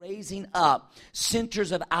raising up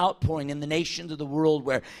centers of outpouring in the nations of the world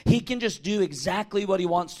where he can just do exactly what he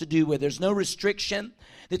wants to do, where there's no restriction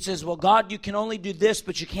that says, well, God, you can only do this,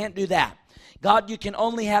 but you can't do that. God, you can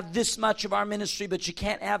only have this much of our ministry, but you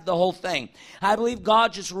can't have the whole thing. I believe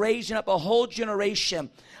God just raising up a whole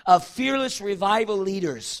generation of fearless revival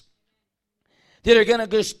leaders that are going to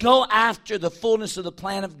just go after the fullness of the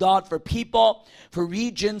plan of God for people, for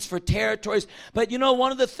regions, for territories. But you know,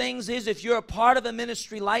 one of the things is, if you're a part of a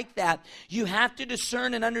ministry like that, you have to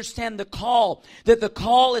discern and understand the call. That the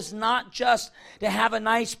call is not just to have a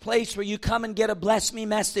nice place where you come and get a bless me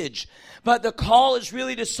message. But the call is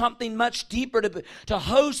really to something much deeper, to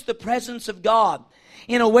host the presence of God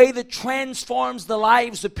in a way that transforms the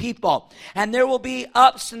lives of people. And there will be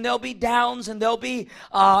ups and there'll be downs, and there'll be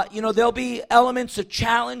there'll be elements of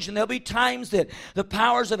challenge, and there'll be times that the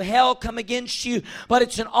powers of hell come against you. But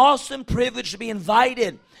it's an awesome privilege to be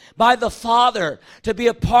invited by the Father to be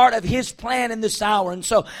a part of his plan in this hour. And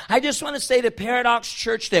so I just want to say to Paradox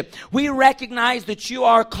Church that we recognize that you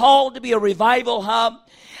are called to be a revival hub.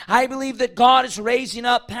 I believe that God is raising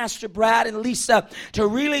up Pastor Brad and Lisa to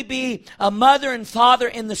really be a mother and father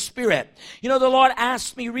in the Spirit. You know, the Lord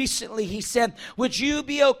asked me recently, he said, would you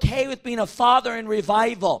be okay with being a father in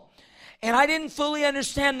revival? And I didn't fully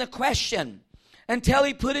understand the question until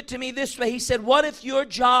he put it to me this way. He said, what if your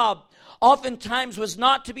job oftentimes was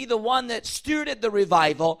not to be the one that stewarded the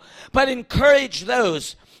revival, but encouraged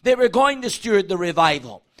those that were going to steward the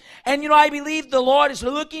revival? And you know, I believe the Lord is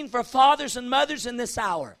looking for fathers and mothers in this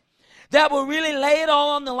hour that will really lay it all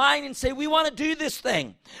on the line and say, we want to do this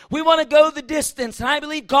thing. We want to go the distance. And I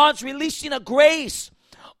believe God's releasing a grace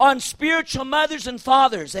on spiritual mothers and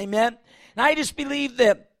fathers. Amen. And I just believe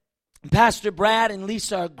that Pastor Brad and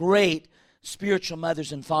Lisa are great spiritual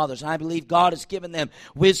mothers and fathers. And I believe God has given them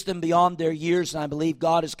wisdom beyond their years, and I believe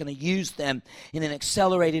God is going to use them in an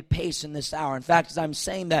accelerated pace in this hour. In fact, as I'm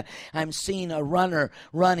saying that, I'm seeing a runner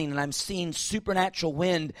running, and I'm seeing supernatural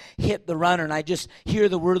wind hit the runner, and I just hear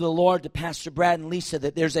the word of the Lord to Pastor Brad and Lisa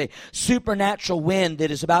that there's a supernatural wind that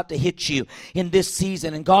is about to hit you in this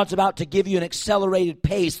season, and God's about to give you an accelerated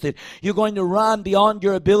pace, that you're going to run beyond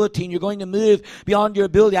your ability, and you're going to move beyond your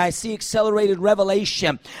ability. I see accelerated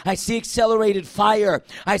revelation. I see accelerated fire.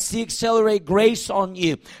 I see accelerated grace on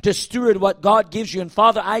you to steward what God gives you. And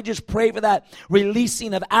Father, I just pray for that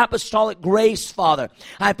releasing of apostolic grace, Father.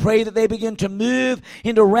 I pray that they begin to move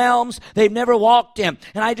into realms they've never walked in.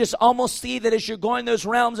 And I just almost see that as you're going those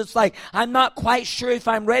realms, it's like, I'm not quite sure if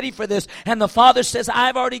I'm ready for this. And the Father says,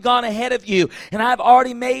 I've already gone ahead of you, and I've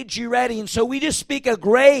already made you ready. And so we just speak a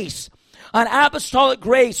grace, an apostolic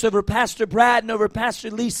grace over Pastor Brad and over Pastor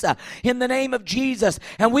Lisa in the name of Jesus.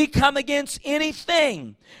 And we come against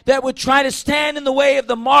anything that would try to stand in the way of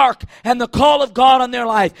the mark and the call of God on their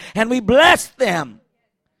life. And we bless them.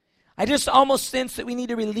 I just almost sense that we need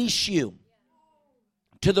to release you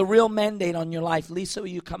to the real mandate on your life. Lisa, will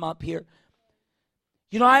you come up here?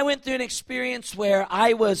 You know, I went through an experience where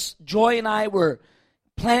Joy and I were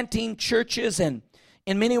planting churches and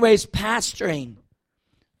in many ways pastoring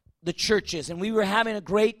the churches, and we were having a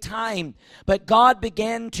great time, but God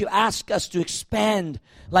began to ask us to expand,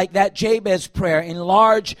 like that Jabez prayer,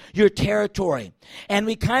 enlarge your territory. And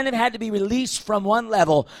we kind of had to be released from one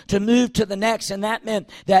level to move to the next, and that meant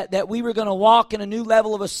that we were going to walk in a new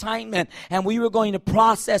level of assignment, and we were going to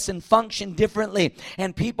process and function differently,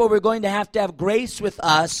 and people were going to have grace with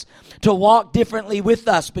us to walk differently with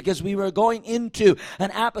us, because we were going into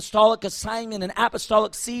an apostolic assignment, an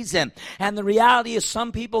apostolic season. And the reality is,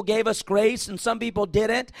 some people gave us grace and some people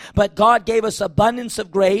didn't, but God gave us abundance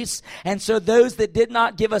of grace. And so those that did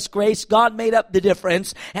not give us grace, God made up the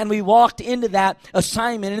difference, and we walked into that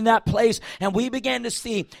assignment, in that place, and we began to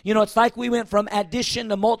see, you know, it's like we went from addition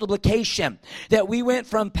to multiplication, that we went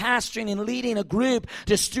from pastoring and leading a group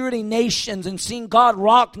to stewarding nations and seeing God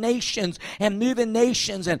rock nations and move in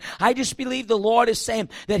nations. And I just believe the Lord is saying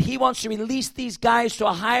that He wants to release these guys to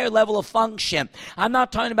a higher level of function. I'm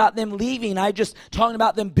not talking about them leaving. I'm just talking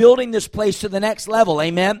about them building this place to the next level.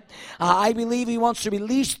 Amen. I believe He wants to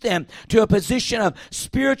release them to a position of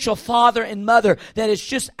spiritual father and mother that is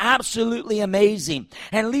just absolutely amazing.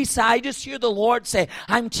 And Lisa, I just hear the Lord say,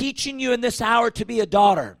 I'm teaching you in this hour to be a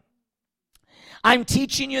daughter. I'm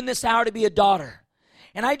teaching you in this hour to be a daughter.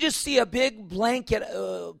 And I just see a big blanket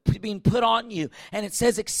being put on you, and it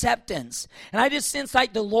says acceptance. And I just sense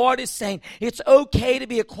like the Lord is saying, it's okay to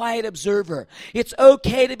be a quiet observer. It's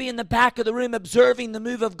okay to be in the back of the room observing the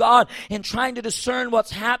move of God and trying to discern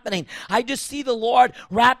what's happening. I just see the Lord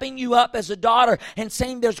wrapping you up as a daughter and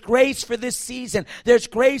saying there's grace for this season. There's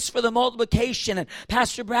grace for the multiplication. And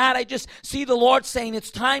Pastor Brad, I just see the Lord saying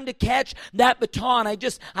it's time to catch that baton.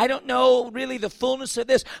 I don't know really the fullness of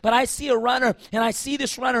this, but I see a runner, and I see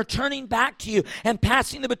this runner turning back to you and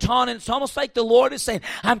passing the baton, and it's almost like the Lord is saying,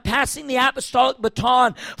 I'm passing the apostolic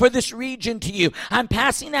baton for this region to you. I'm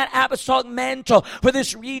passing that apostolic mantle for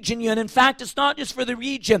this region to you. And in fact, it's not just for the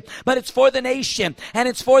region, but it's for the nation, and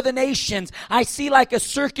it's for the nations. I see like a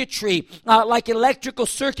circuitry, like electrical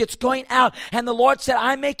circuits going out, and the Lord said,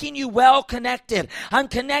 I'm making you well connected. I'm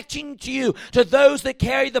connecting to you to those that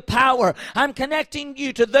carry the power. I'm connecting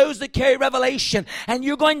you to those that carry revelation, and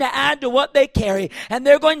you're going to add to what they carry, and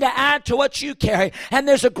they're going to add to what you carry. And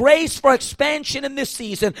there's a grace for expansion in this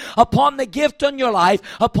season upon the gift on your life,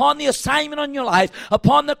 upon the assignment on your life,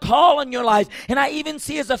 upon the call on your life. And I even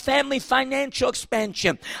see as a family financial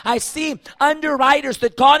expansion. I see underwriters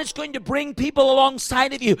that God is going to bring people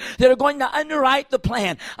alongside of you that are going to underwrite the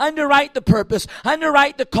plan, underwrite the purpose,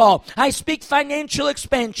 underwrite the call. I speak financial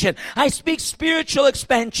expansion. I speak spiritual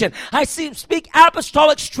expansion. I speak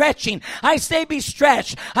apostolic stretching. I say be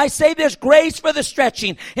stretched. I say there's grace for the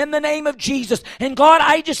stretching in the name of Jesus. And God,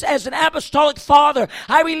 I just, as an apostolic father,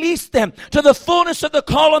 I release them to the fullness of the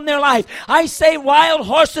call on their life. I say wild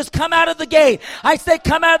horses, come out of the gate. I say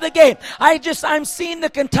come out of the gate. I'm seeing the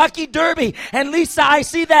Kentucky Derby. And Lisa, I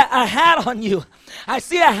see that a hat on you. I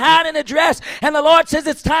see a hat and a dress, and the Lord says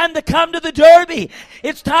it's time to come to the Derby.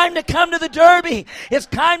 It's time to come to the Derby. It's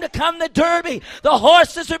time to come to the Derby. The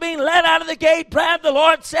horses are being led out of the gate, Brad. The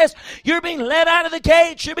Lord says you're being led out of the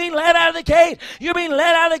gate. You're being led out of the gate. You're being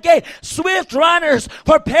led out of the gate. Swift runners,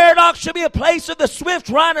 for Paradox should be a place of the swift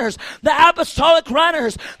runners, the apostolic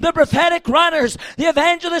runners, the prophetic runners, the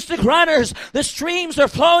evangelistic runners. The streams are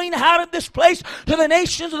flowing out of this place to the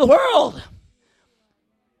nations of the world.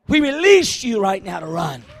 We release you right now to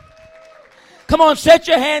run. Come on, set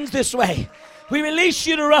your hands this way. We release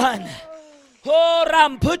you to run. Oh,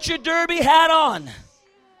 Ram, put your derby hat on.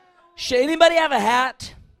 Should anybody have a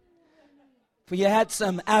hat? If you had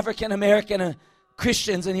some African-American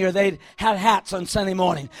Christians in here, they'd have hats on Sunday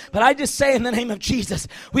morning. But I just say in the name of Jesus,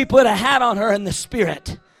 we put a hat on her in the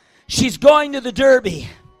spirit. She's going to the Derby.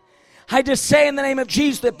 I just say in the name of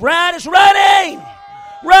Jesus that Brad is running.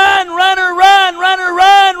 Run, runner, run, runner,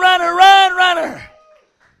 run, runner, run, runner.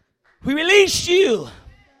 We release you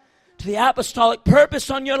to the apostolic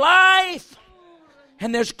purpose on your life.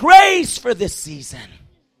 And there's grace for this season.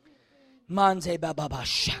 Manze bababa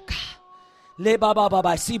shaka. Le bababa.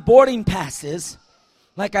 I see boarding passes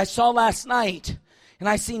like I saw last night. And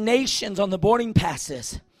I see nations on the boarding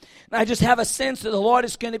passes. And I just have a sense that the Lord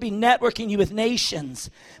is going to be networking you with nations.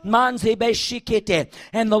 And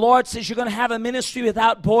the Lord says you're going to have a ministry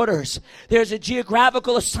without borders. There's a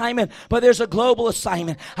geographical assignment, but there's a global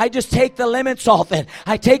assignment. I just take the limits off it.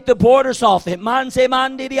 I take the borders off it. I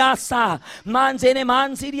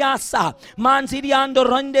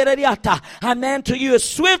mantle you as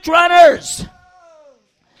swift runners.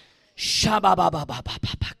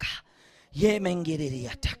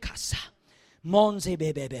 Monze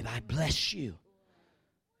bebe, I bless you.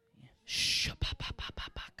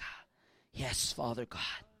 Yes, Father God.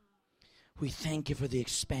 We thank you for the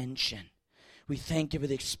expansion. We thank you for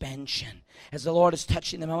the expansion. As the Lord is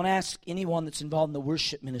touching them, I want to ask anyone that's involved in the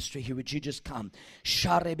worship ministry here, would you just come?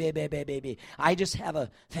 I just have a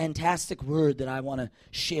fantastic word that I want to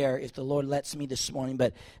share if the Lord lets me this morning,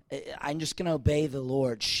 but I'm just going to obey the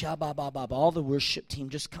Lord. All the worship team,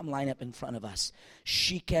 just come line up in front of us.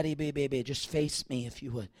 Just face me if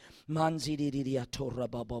you would. Manda.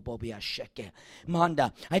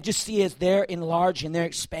 I just see as they're enlarging, they're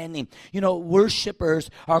expanding. You know, worshipers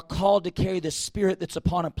are called to carry the spirit that's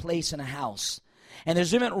upon a place and a house. And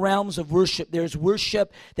there's different realms of worship. There's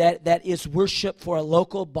worship that is worship for a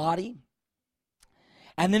local body.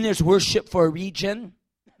 And then there's worship for a region.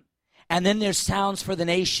 And then there's sounds for the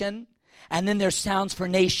nation. And then there's sounds for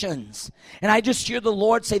nations. And I just hear the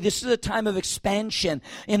Lord say, this is a time of expansion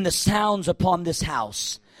in the sounds upon this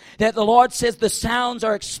house. That the Lord says the sounds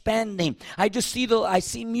are expanding. I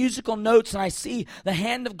see musical notes, and I see the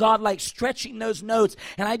hand of God like stretching those notes.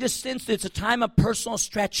 And I just sense that it's a time of personal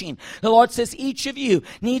stretching. The Lord says each of you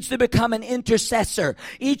needs to become an intercessor.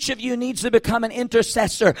 Each of you needs to become an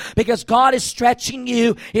intercessor because God is stretching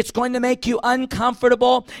you. It's going to make you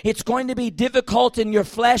uncomfortable. It's going to be difficult in your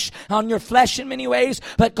flesh, on your flesh in many ways,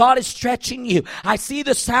 but God is stretching you. I see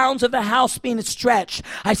the sounds of the house being stretched.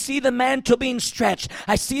 I see the mantle being stretched.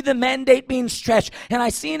 I see the mandate being stretched. And I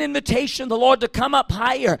see an invitation of the Lord to come up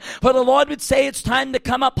higher. For the Lord would say it's time to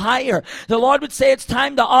come up higher. The Lord would say it's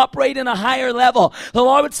time to operate in a higher level. The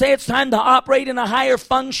Lord would say it's time to operate in a higher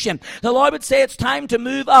function. The Lord would say it's time to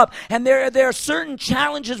move up. And there are certain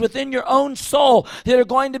challenges within your own soul that are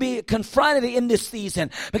going to be confronted in this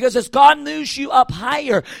season. Because as God moves you up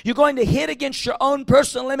higher, you're going to hit against your own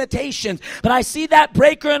personal limitations. But I see that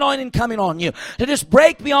breaker anointing coming on you to just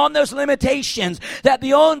break beyond those limitations, that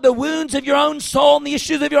the wounds of your own soul and the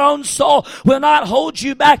issues of your own soul will not hold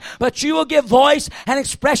you back, but you will give voice and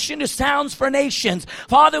expression to sounds for nations.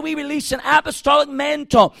 Father, we release an apostolic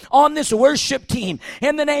mantle on this worship team.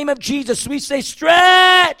 In the name of Jesus, we say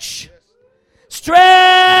stretch,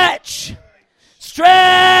 stretch,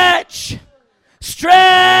 stretch,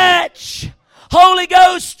 stretch. Holy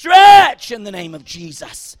Ghost, stretch in the name of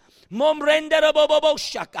Jesus.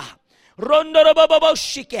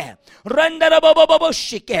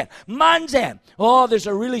 Oh, there's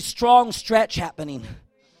a really strong stretch happening.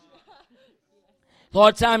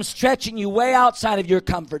 Lord, I'm stretching you way outside of your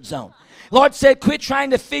comfort zone. Lord said, quit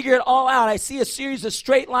trying to figure it all out. I see a series of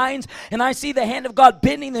straight lines, and I see the hand of God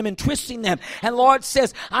bending them and twisting them. And Lord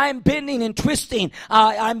says, I'm bending and twisting.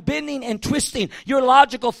 I'm bending and twisting your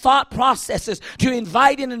logical thought processes to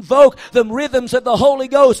invite and invoke the rhythms of the Holy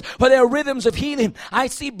Ghost, for they are rhythms of healing. I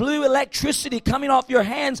see blue electricity coming off your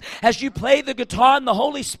hands as you play the guitar, and the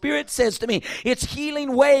Holy Spirit says to me, it's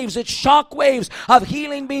healing waves, it's shock waves of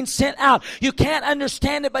healing being sent out. You can't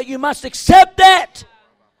understand it, but you must accept it.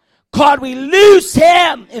 God, we lose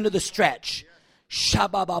him into the stretch.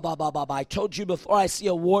 I told you before, I see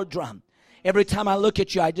a war drum. Every time I look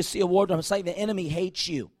at you, I just see a war drum. It's like the enemy hates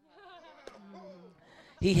you.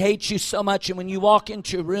 He hates you so much, and when you walk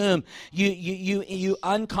into a room, you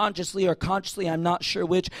unconsciously or consciously, I'm not sure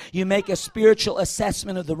which, you make a spiritual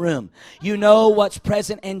assessment of the room. You know what's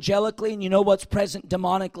present angelically, and you know what's present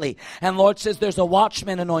demonically. And Lord says there's a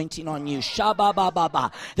watchman anointing on you.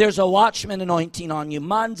 Shabba-ba-ba-ba. There's a watchman anointing on you.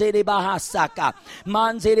 Manze-de-ba-ha-saka.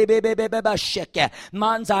 Manze-de-be-be-be-be-sheke.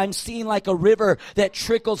 Manza, I'm seeing like a river that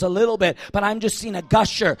trickles a little bit, but I'm just seeing a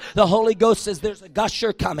gusher. The Holy Ghost says there's a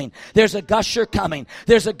gusher coming. There's a gusher coming.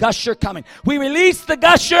 There's a gusher coming. We release the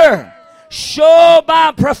gusher.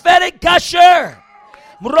 Shoba, prophetic gusher.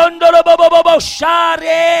 Mrondorobobobo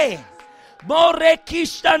share.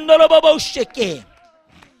 Morekishtandorobobo sheke.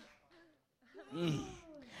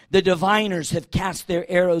 The diviners have cast their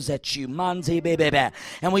arrows at you. Manze bebebe.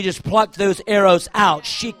 And we just plucked those arrows out.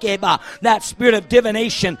 Shikeba. That spirit of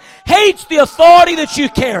divination hates the authority that you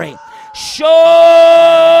carry.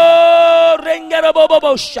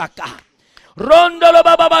 Shorengarobobobo shaka.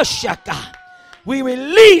 We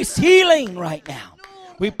release healing right now.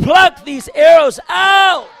 We pluck these arrows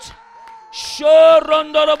out.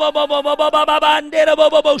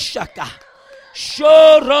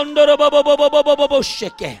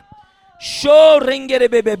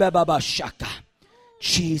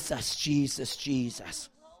 Jesus, Jesus, Jesus.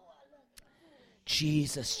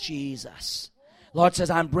 Jesus, Jesus. Lord says,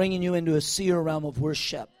 I'm bringing you into a seer realm of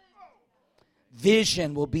worship.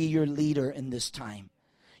 Vision will be your leader in this time.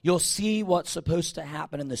 You'll see what's supposed to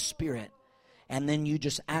happen in the spirit, and then you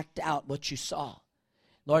just act out what you saw.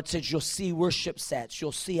 Lord says you'll see worship sets,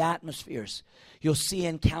 you'll see atmospheres, you'll see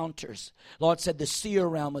encounters. Lord said the seer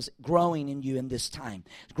realm is growing in you in this time,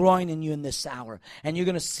 growing in you in this hour. And you're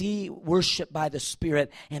going to see worship by the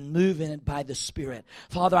Spirit and move in it by the Spirit.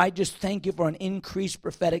 Father, I just thank you for an increased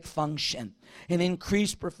prophetic function, an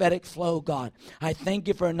increased prophetic flow, God. I thank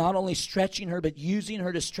you for not only stretching her, but using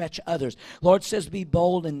her to stretch others. Lord says be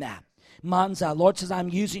bold in that. Manza, Lord says, I'm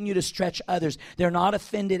using you to stretch others. They're not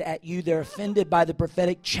offended at you. They're offended by the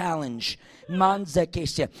prophetic challenge. Manza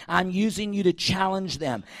Kesha. I'm using you to challenge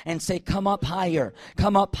them and say, come up higher.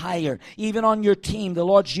 Come up higher. Even on your team, the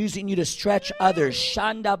Lord's using you to stretch others.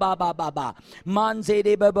 Shanda ba ba ba ba. Manze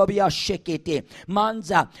de ba ba ba shekete.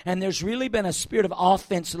 Manza. And there's really been a spirit of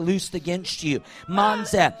offense loosed against you.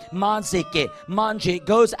 Manza. Manzeke. Manje. It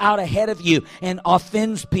goes out ahead of you and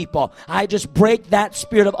offends people. I just break that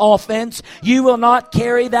spirit of offense offense. You will not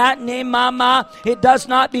carry that. It does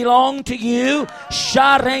not belong to you.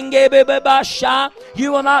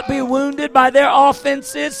 You will not be wounded by their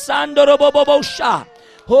offenses.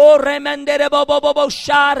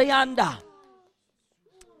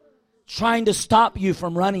 Trying to stop you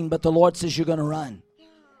from running, but the Lord says you're going to run.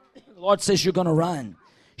 The Lord says you're going to run.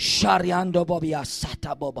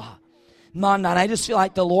 Man, I just feel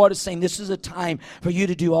like the Lord is saying this is a time for you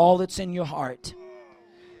to do all that's in your heart.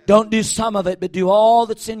 Don't do some of it, but do all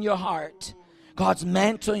that's in your heart. God's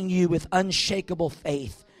mantling you with unshakable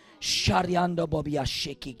faith. This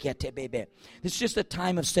is just a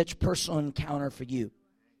time of such personal encounter for you.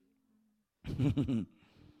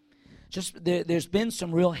 There's been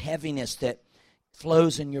some real heaviness that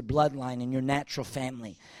flows in your bloodline, in your natural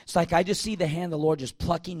family. It's like I just see the hand of the Lord just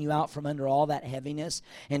plucking you out from under all that heaviness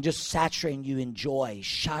and just saturating you in joy.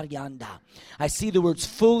 Sharyanda. I see the words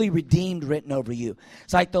fully redeemed written over you.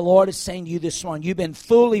 It's like the Lord is saying to you this morning, you've been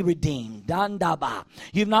fully redeemed. Dandaba.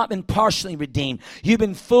 You've not been partially redeemed. You've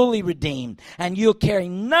been fully redeemed. And you'll carry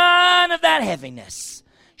none of that heaviness.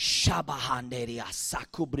 Shabahanderia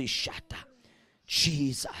sakubrishata.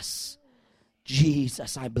 Jesus.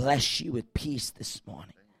 Jesus, I bless you with peace this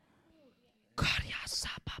morning.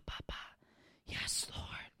 Yes, Lord.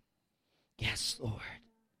 Yes, Lord.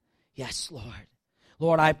 Yes, Lord.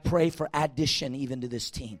 Lord, I pray for addition even to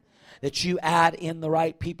this team. That you add in the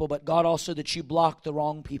right people, but God also that you block the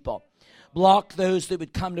wrong people. Block those that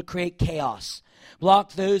would come to create chaos.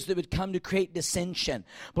 Block those that would come to create dissension.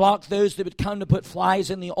 Block those that would come to put flies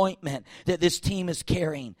in the ointment that this team is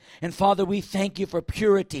carrying. And Father, we thank you for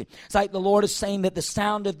purity. It's like the Lord is saying that the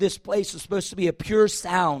sound of this place is supposed to be a pure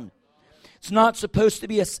sound. It's not supposed to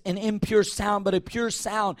be an impure sound, but a pure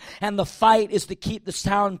sound. And the fight is to keep the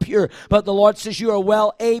sound pure. But the Lord says you are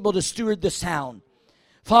well able to steward the sound.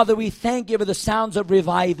 Father, we thank you for the sounds of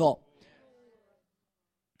revival.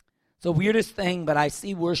 It's the weirdest thing, but I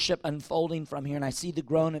see worship unfolding from here, and I see the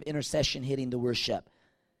groan of intercession hitting the worship.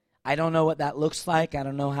 I don't know what that looks like. I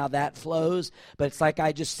don't know how that flows, but it's like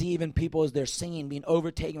I just see even people as they're singing being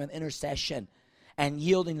overtaken with intercession and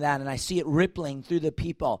yielding to that, and I see it rippling through the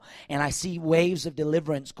people, and I see waves of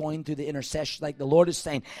deliverance going through the intercession. Like the Lord is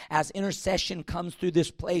saying, as intercession comes through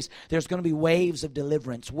this place, there's going to be waves of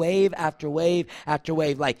deliverance, wave after wave after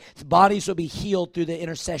wave. Like bodies will be healed through the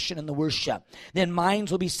intercession and the worship. Then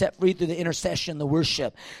minds will be set free through the intercession and the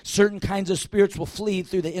worship. Certain kinds of spirits will flee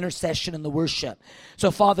through the intercession and the worship.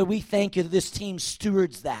 So, Father, we thank you that this team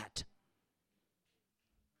stewards that.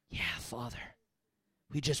 Yeah, Father.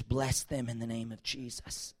 We just bless them in the name of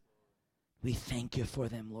Jesus. We thank you for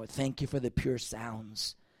them, Lord. Thank you for the pure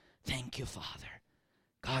sounds. Thank you, Father.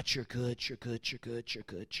 God, you're good, you're good, you're good, you're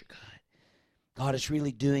good, you're good. God is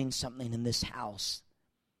really doing something in this house.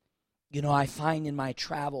 You know, I find in my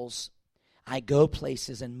travels, I go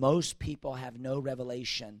places and most people have no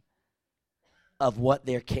revelation of what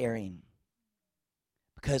they're carrying.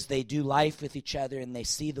 Because they do life with each other and they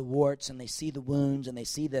see the warts and they see the wounds and they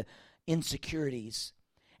see the insecurities.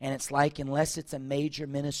 And it's like unless it's a major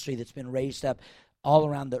ministry that's been raised up all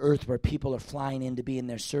around the earth where people are flying in to be in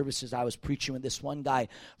their services. I was preaching with this one guy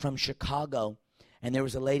from Chicago, and there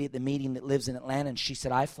was a lady at the meeting that lives in Atlanta, and she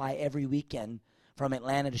said, I fly every weekend from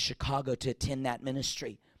Atlanta to Chicago to attend that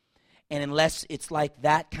ministry. And unless it's like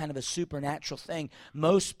that kind of a supernatural thing,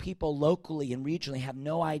 most people locally and regionally have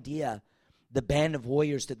no idea the band of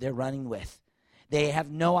warriors that they're running with. They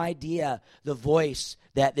have no idea the voice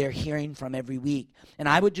that they're hearing from every week. And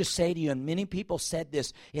I would just say to you, and many people said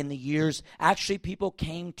this in the years, actually people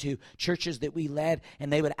came to churches that we led,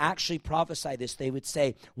 and they would actually prophesy this. They would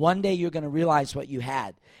say, one day you're going to realize what you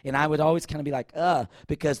had. And I would always kind of be like,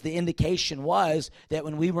 because the indication was that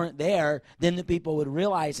when we weren't there, then the people would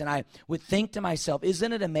realize. And I would think to myself,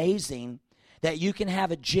 isn't it amazing that you can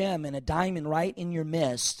have a gem and a diamond right in your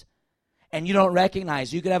midst, and you don't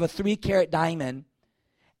recognize? You could have a 3-carat diamond,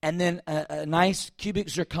 and then a nice cubic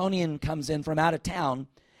zirconium comes in from out of town,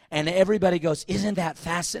 and everybody goes, isn't that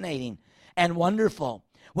fascinating and wonderful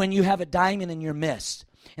when you have a diamond in your midst?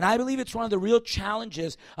 And I believe it's one of the real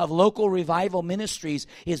challenges of local revival ministries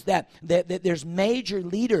is that there's major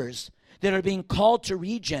leaders that are being called to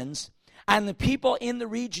regions, and the people in the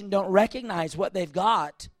region don't recognize what they've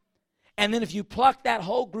got. And then if you pluck that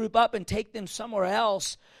whole group up and take them somewhere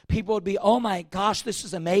else, people would be, oh my gosh, this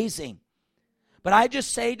is amazing. But I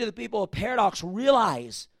just say to the people of Paradox,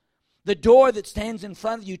 realize the door that stands in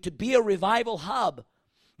front of you to be a revival hub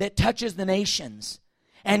that touches the nations.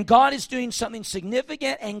 And God is doing something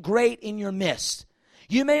significant and great in your midst.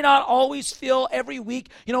 You may not always feel every week.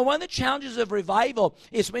 You know, one of the challenges of revival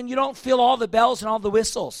is when you don't feel all the bells and all the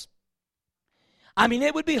whistles. I mean,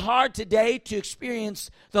 it would be hard today to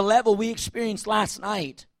experience the level we experienced last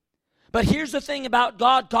night. But here's the thing about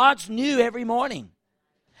God. God's new every morning.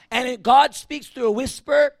 And God speaks through a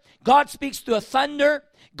whisper. God speaks through a thunder.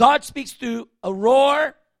 God speaks through a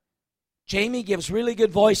roar. Jamie gives really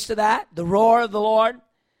good voice to that, the roar of the Lord.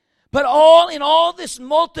 But in all this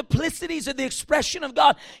multiplicities of the expression of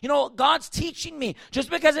God, God's teaching me. Just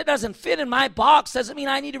because it doesn't fit in my box doesn't mean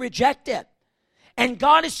I need to reject it. And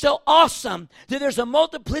God is so awesome that there's a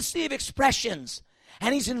multiplicity of expressions.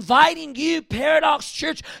 And He's inviting you, Paradox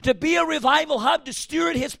Church, to be a revival hub, to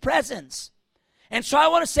steward His presence. And so I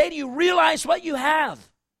want to say to you, realize what you have.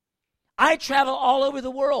 I travel all over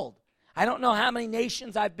the world. I don't know how many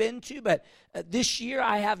nations I've been to, but this year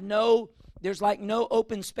there's like no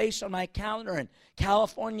open space on my calendar. And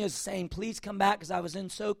California is saying, please come back, because I was in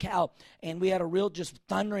SoCal and we had a real just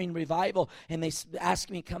thundering revival. And they asked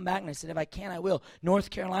me to come back, and I said, if I can, I will. North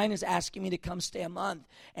Carolina is asking me to come stay a month.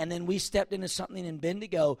 And then we stepped into something in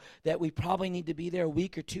Bendigo that we probably need to be there a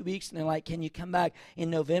week or 2 weeks. And they're like, can you come back in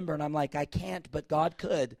November? And I'm like, I can't, but God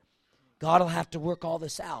could. God will have to work all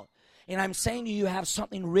this out. And I'm saying to you, you have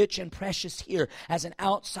something rich and precious here. As an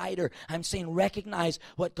outsider, I'm saying recognize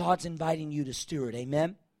what God's inviting you to steward.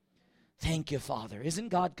 Amen? Thank you, Father. Isn't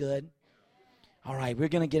God good? All right, we're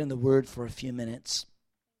going to get in the Word for a few minutes.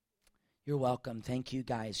 You're welcome. Thank you,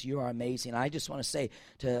 guys. You are amazing. I just want to say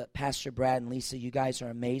to Pastor Brad and Lisa, you guys are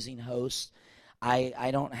amazing hosts. I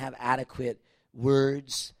don't have adequate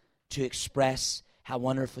words to express how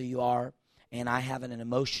wonderful you are. And I have an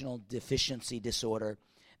emotional deficiency disorder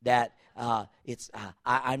that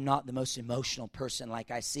I'm not the most emotional person. Like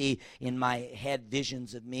I see in my head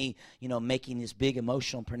visions of me, making these big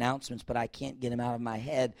emotional pronouncements, but I can't get them out of my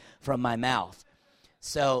head from my mouth.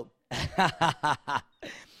 So,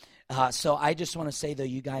 so I just want to say, though,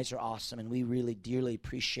 you guys are awesome, and we really dearly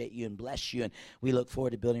appreciate you and bless you, and we look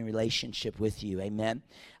forward to building a relationship with you. Amen.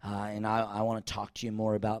 And I want to talk to you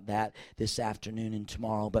more about that this afternoon and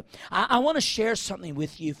tomorrow. But I want to share something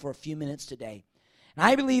with you for a few minutes today. And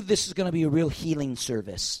I believe this is going to be a real healing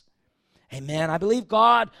service. Amen. I believe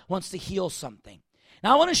God wants to heal something.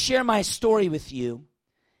 Now, I want to share my story with you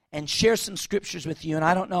and share some scriptures with you. And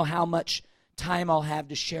I don't know how much time I'll have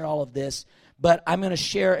to share all of this, but I'm going to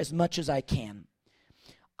share as much as I can.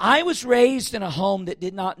 I was raised in a home that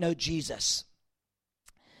did not know Jesus.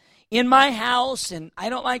 In my house, and I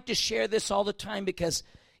don't like to share this all the time because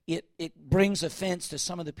it brings offense to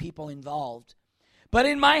some of the people involved. But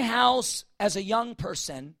in my house, as a young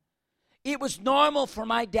person, it was normal for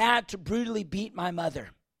my dad to brutally beat my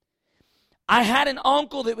mother. I had an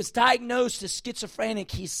uncle that was diagnosed as schizophrenic.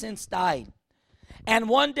 He's since died. And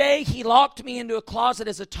one day, he locked me into a closet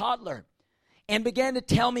as a toddler and began to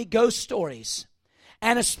tell me ghost stories.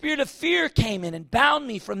 And a spirit of fear came in and bound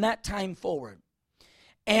me from that time forward.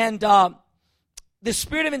 And the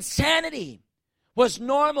spirit of insanity was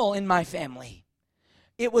normal in my family.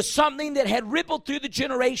 It was something that had rippled through the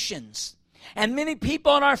generations. And many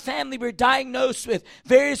people in our family were diagnosed with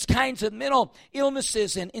various kinds of mental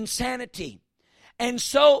illnesses and insanity. And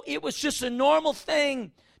so it was just a normal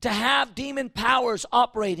thing to have demon powers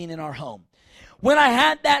operating in our home. When I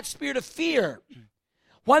had that spirit of fear,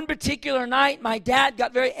 one particular night, my dad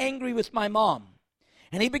got very angry with my mom.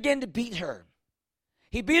 And he began to beat her.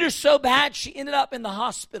 He beat her so bad, she ended up in the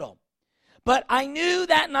hospital. But I knew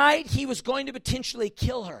that night he was going to potentially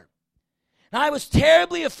kill her. And I was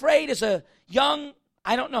terribly afraid as a young,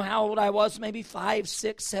 I don't know how old I was, maybe 5,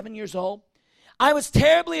 6, 7 years old. I was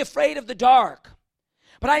terribly afraid of the dark.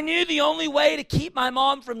 But I knew the only way to keep my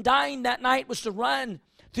mom from dying that night was to run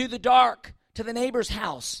through the dark to the neighbor's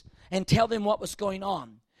house and tell them what was going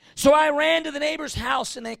on. So I ran to the neighbor's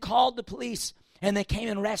house, and they called the police, and they came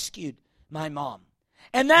and rescued my mom.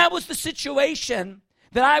 And that was the situation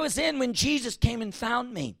that I was in when Jesus came and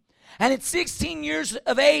found me. And at 16 years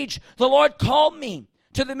of age, the Lord called me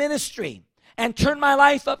to the ministry and turned my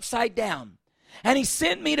life upside down. And He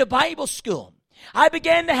sent me to Bible school. I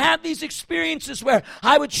began to have these experiences where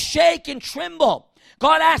I would shake and tremble.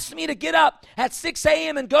 God asked me to get up at 6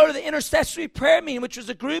 a.m. and go to the intercessory prayer meeting, which was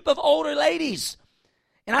a group of older ladies.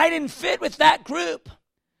 And I didn't fit with that group.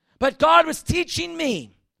 But God was teaching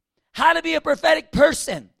me how to be a prophetic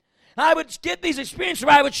person. I would get these experiences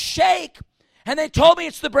where I would shake, and they told me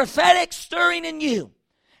it's the prophetic stirring in you.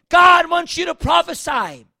 God wants you to prophesy.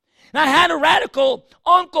 And I had a radical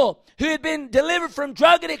uncle who had been delivered from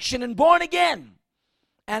drug addiction and born again.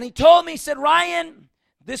 And he told me, he said, Ryan,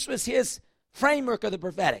 this was his framework of the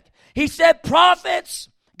prophetic. He said, prophets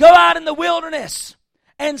go out in the wilderness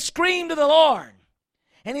and scream to the Lord.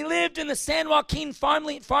 And he lived in the San Joaquin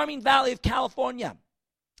farming valley of California.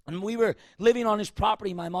 And we were living on his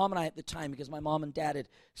property, my mom and I at the time, because my mom and dad had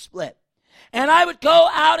split. And I would go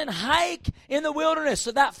out and hike in the wilderness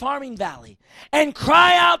of that farming valley and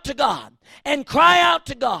cry out to God, and cry out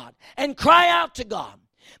to God, and cry out to God.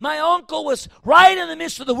 My uncle was right in the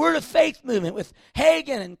midst of the Word of Faith movement with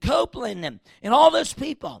Hagen and Copeland and all those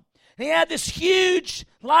people. And he had this huge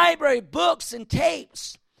library, books and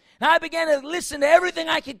tapes. And I began to listen to everything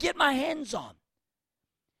I could get my hands on.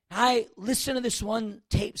 I listened to this one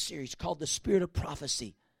tape series called The Spirit of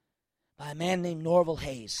Prophecy by a man named Norval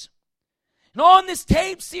Hayes. And on this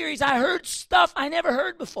tape series, I heard stuff I never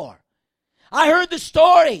heard before. I heard the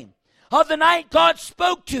story of the night God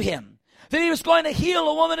spoke to him, that he was going to heal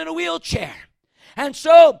a woman in a wheelchair. And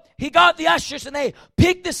so he got the ushers and they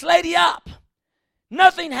picked this lady up.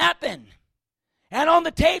 Nothing happened. And on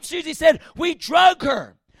the tape series, he said, we drug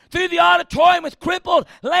her through the auditorium with crippled,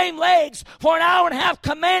 lame legs for an hour and a half,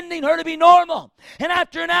 commanding her to be normal. And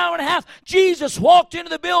after an hour and a half, Jesus walked into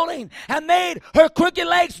the building and made her crooked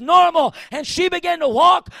legs normal. And she began to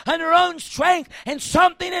walk on her own strength. And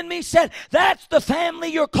something in me said, that's the family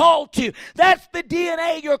you're called to. That's the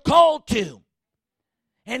DNA you're called to.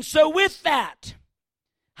 And so with that,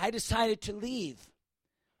 I decided to leave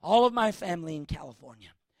all of my family in California,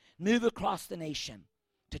 move across the nation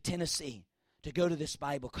to Tennessee, to go to this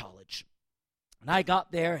Bible college. And I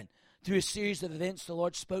got there, and through a series of events, the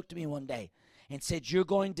Lord spoke to me one day and said, you're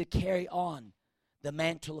going to carry on the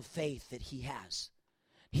mantle of faith that He has.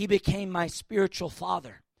 He became my spiritual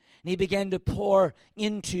father, and He began to pour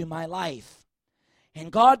into my life.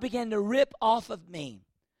 And God began to rip off of me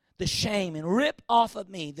the shame, and rip off of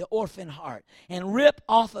me the orphan heart, and rip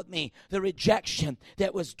off of me the rejection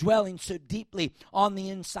that was dwelling so deeply on the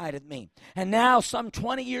inside of me. And now, some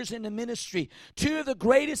 20 years into ministry, two of the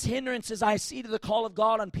greatest hindrances I see to the call of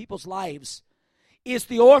God on people's lives is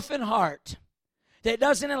the orphan heart that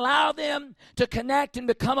doesn't allow them to connect and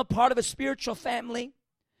become a part of a spiritual family,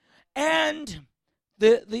 and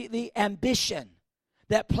the ambition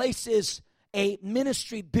that places a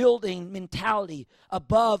ministry building mentality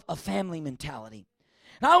above a family mentality.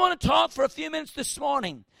 Now I want to talk for a few minutes this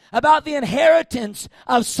morning about the inheritance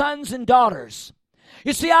of sons and daughters.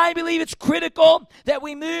 You see, I believe it's critical that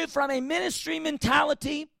we move from a ministry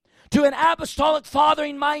mentality to an apostolic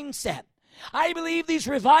fathering mindset. I believe these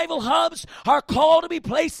revival hubs are called to be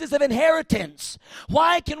places of inheritance.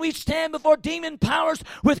 Why can we stand before demon powers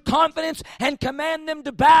with confidence and command them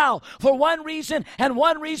to bow? For one reason and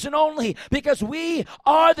one reason only. Because we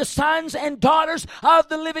are the sons and daughters of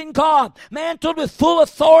the living God, mantled with full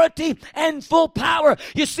authority and full power.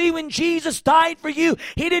 You see, when Jesus died for you,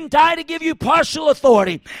 He didn't die to give you partial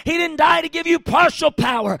authority. He didn't die to give you partial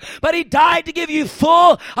power. But He died to give you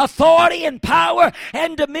full authority and power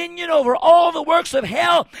and dominion over all the works of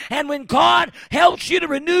hell. And when God helps you to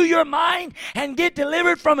renew your mind and get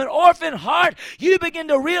delivered from an orphan heart, you begin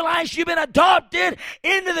to realize you've been adopted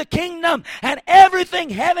into the kingdom, and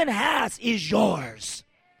everything heaven has is yours.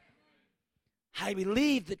 I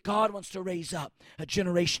believe that God wants to raise up a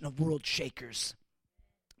generation of world shakers,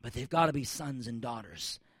 but they've got to be sons and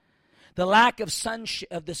daughters. The lack of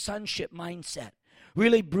the sonship mindset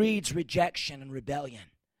really breeds rejection and rebellion.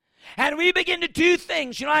 And we begin to do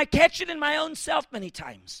things. I catch it in my own self many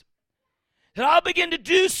times, that I'll begin to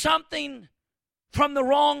do something from the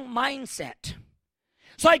wrong mindset.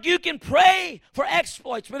 It's like you can pray for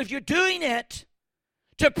exploits, but if you're doing it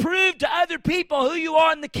to prove to other people who you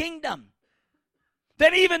are in the kingdom,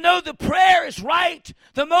 then even though the prayer is right,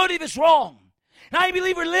 the motive is wrong. And I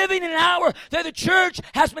believe we're living in an hour that the church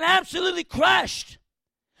has been absolutely crushed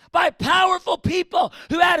by powerful people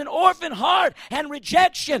who had an orphan heart and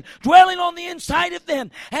rejection dwelling on the inside of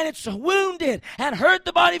them. And it's wounded and hurt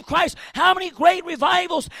the body of Christ. How many great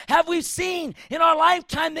revivals have we seen in our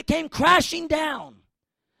lifetime that came crashing down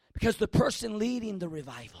because the person leading the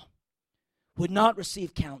revival would not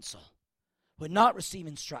receive counsel, would not receive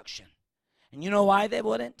instruction. And you know why they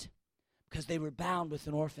wouldn't? Because they were bound with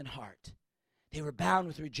an orphan heart. They were bound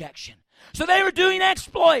with rejection. So they were doing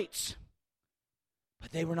exploits,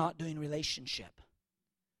 but they were not doing relationship.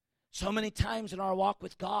 So many times in our walk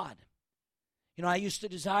with God, I used to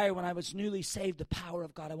desire when I was newly saved the power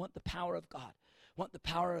of God. I want the power of God. I want the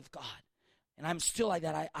power of God. And I'm still like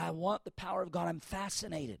that. I want the power of God. I'm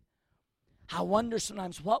fascinated. I wonder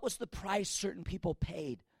sometimes, what was the price certain people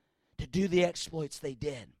paid to do the exploits they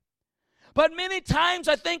did? But many times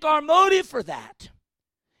I think our motive for that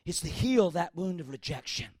is to heal that wound of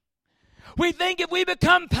rejection. We think if we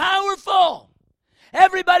become powerful,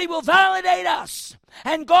 everybody will validate us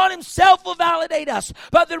And God himself will validate us.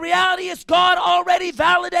 But the reality is God already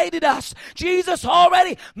validated us. Jesus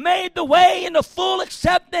already made the way into full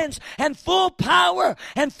acceptance and full power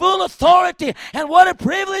and full authority. And what a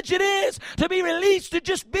privilege it is to be released to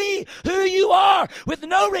just be who you are with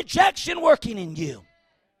no rejection working in you.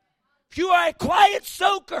 If you are a quiet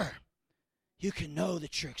soaker, you can know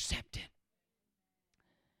that you're accepted.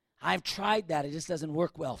 I've tried that. It just doesn't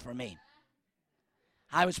work well for me.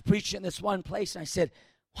 I was preaching in this one place, and I said,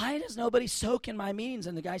 why does nobody soak in my meetings?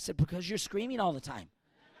 And the guy said, because you're screaming all the time.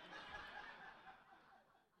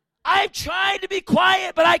 I've tried to be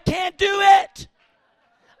quiet, but I can't do it.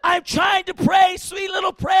 I've tried to pray sweet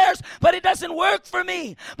little prayers, but it doesn't work for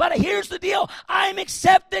me. But here's the deal. I'm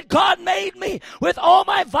accepted. God made me with all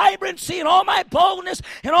my vibrancy and all my boldness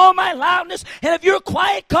and all my loudness. And if you're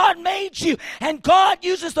quiet, God made you. And God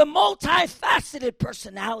uses the multifaceted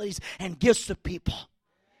personalities and gifts of people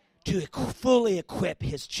to fully equip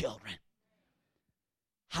his children.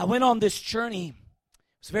 I went on this journey. It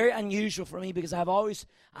was very unusual for me because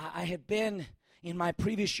I had been in my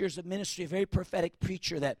previous years of ministry, a very prophetic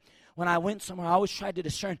preacher that when I went somewhere, I always tried to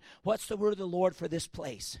discern what's the word of the Lord for this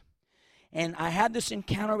place. And I had this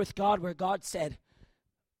encounter with God where God said,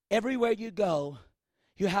 everywhere you go,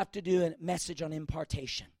 you have to do a message on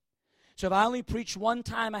impartation. So if I only preached one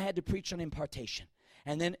time, I had to preach on impartation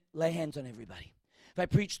and then lay hands on everybody. If I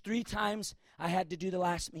preached 3 times, I had to do the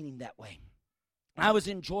last meeting that way. I was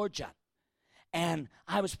in Georgia, and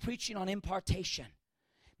I was preaching on impartation.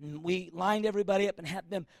 We lined everybody up and had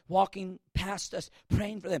them walking past us,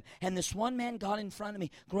 praying for them. And this one man got in front of me,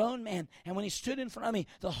 grown man. And when he stood in front of me,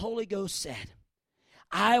 the Holy Ghost said,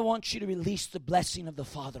 I want you to release the blessing of the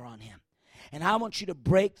Father on him. And I want you to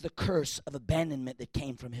break the curse of abandonment that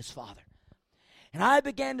came from his father. And I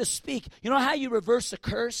began to speak. You know how you reverse a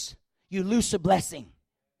curse? You loose a blessing.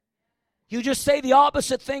 You just say the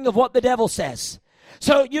opposite thing of what the devil says.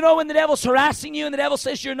 So, you know, when the devil's harassing you and the devil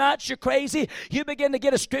says you're nuts, you're crazy, you begin to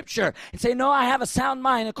get a scripture and say, no, I have a sound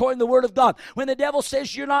mind according to the word of God. When the devil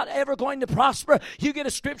says you're not ever going to prosper, you get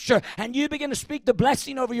a scripture and you begin to speak the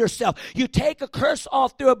blessing over yourself. You take a curse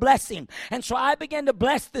off through a blessing. And so I began to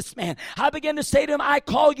bless this man. I began to say to him, I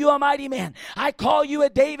call you a mighty man. I call you a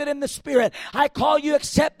David in the spirit. I call you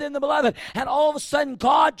accepted in the beloved. And all of a sudden,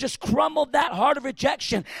 God just crumbled that heart of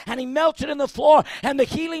rejection and he melted in the floor and the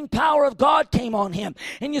healing power of God came on him.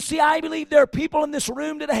 And you see, I believe there are people in this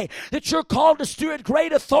room today that you're called to steward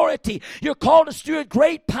great authority. You're called to steward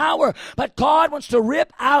great power. But God wants to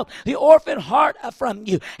rip out the orphan heart from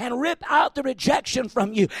you and rip out the rejection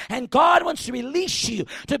from you. And God wants to release you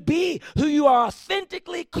to be who you are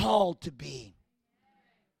authentically called to be.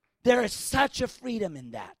 There is such a freedom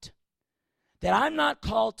in that I'm not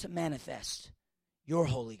called to manifest your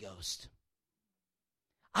Holy Ghost.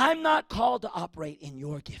 I'm not called to operate in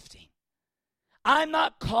your gifting. I'm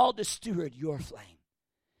not called to steward your flame.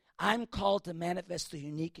 I'm called to manifest the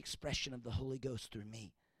unique expression of the Holy Ghost through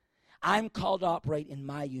me. I'm called to operate in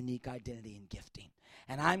my unique identity and gifting.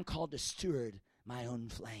 And I'm called to steward my own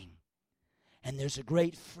flame. And there's a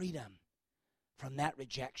great freedom from that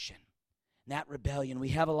rejection, that rebellion. We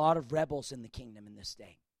have a lot of rebels in the kingdom in this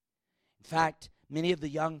day. In fact, many of the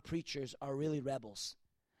young preachers are really rebels.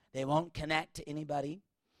 They won't connect to anybody.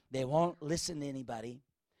 They won't listen to anybody.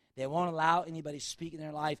 They won't allow anybody to speak in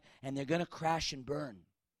their life, and they're going to crash and burn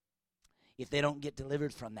if they don't get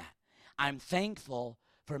delivered from that. I'm thankful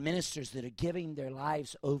for ministers that are giving their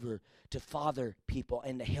lives over to father people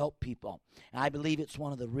and to help people. And I believe it's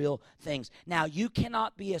one of the real things. Now, you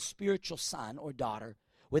cannot be a spiritual son or daughter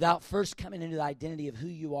without first coming into the identity of who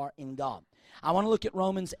you are in God. I want to look at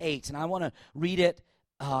Romans 8, and I want to read it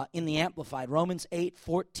in the Amplified. Romans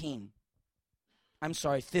 8:15.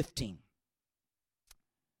 15.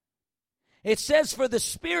 It says, for the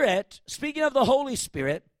Spirit, speaking of the Holy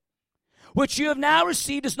Spirit, which you have now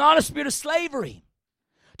received is not a spirit of slavery,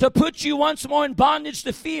 to put you once more in bondage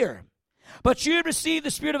to fear. But you have received the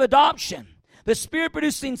spirit of adoption, the Spirit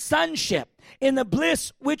producing sonship, in the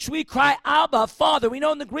bliss which we cry, Abba, Father. We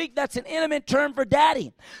know in the Greek that's an intimate term for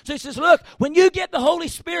daddy. So he says, look, when you get the Holy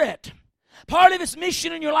Spirit, part of his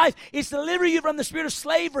mission in your life is to deliver you from the spirit of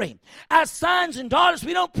slavery. As sons and daughters,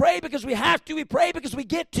 we don't pray because we have to. We pray because we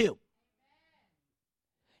get to.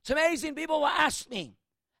 It's amazing. People will ask me,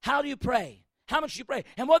 how do you pray? How much do you pray?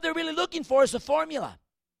 And what they're really looking for is a formula.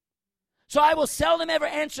 So I will seldom ever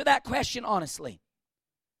answer that question honestly.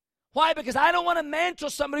 Why? Because I don't want to mantle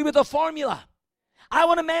somebody with a formula. I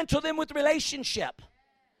want to mantle them with relationship.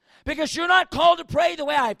 Because you're not called to pray the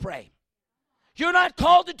way I pray. You're not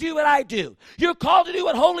called to do what I do. You're called to do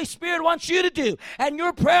what Holy Spirit wants you to do. And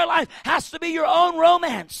your prayer life has to be your own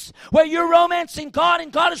romance, where you're romancing God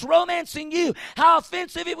and God is romancing you. How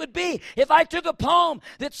offensive it would be if I took a poem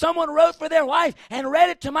that someone wrote for their wife and read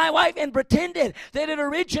it to my wife and pretended that it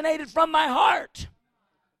originated from my heart.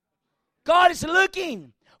 God is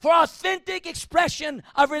looking for authentic expression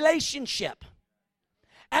of relationship.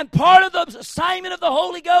 And part of the assignment of the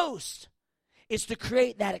Holy Ghost is to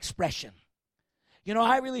create that expression. You know,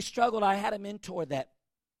 I really struggled. I had a mentor that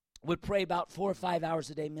would pray about 4 or 5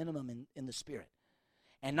 hours a day minimum in the Spirit.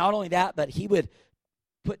 And not only that, but he would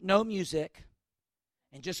put no music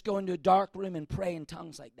and just go into a dark room and pray in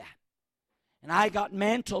tongues like that. And I got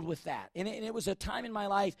mantled with that. And it was a time in my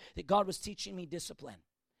life that God was teaching me discipline.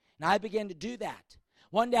 And I began to do that.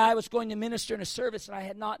 One day I was going to minister in a service and I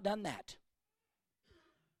had not done that.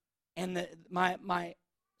 And my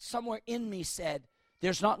somewhere in me said,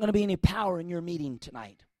 there's not going to be any power in your meeting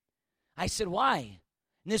tonight. I said, why?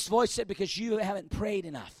 And this voice said, because you haven't prayed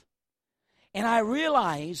enough. And I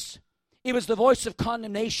realized it was the voice of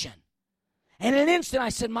condemnation. And in an instant I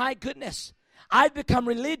said, my goodness, I've become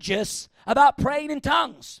religious about praying in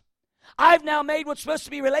tongues. I've now made what's supposed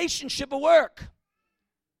to be relationship a work.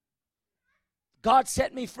 God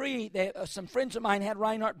set me free. Some friends of mine had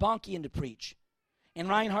Reinhard Bonnke in to preach. And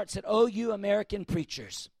Reinhard said, oh, you American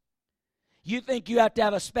preachers. You think you have to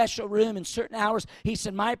have a special room in certain hours? He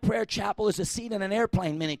said, my prayer chapel is a seat in an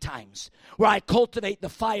airplane many times where I cultivate the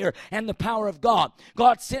fire and the power of God.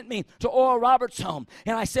 God sent me to Oral Roberts' home.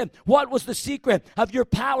 And I said, what was the secret of your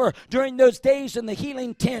power during those days in the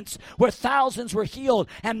healing tents where thousands were healed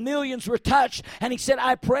and millions were touched? And he said,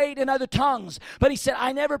 I prayed in other tongues. But he said,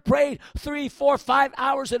 I never prayed 3, 4, 5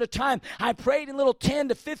 hours at a time. I prayed in little 10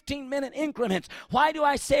 to 15-minute increments. Why do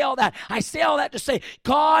I say all that? I say all that to say,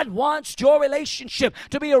 God wants your relationship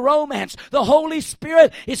to be a romance. The Holy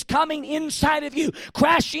Spirit is coming inside of you,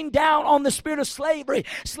 crashing down on the spirit of slavery.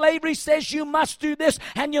 Slavery says you must do this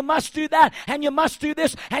and you must do that and you must do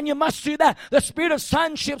this and you must do that. The spirit of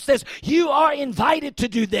sonship says you are invited to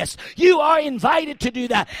do this. You are invited to do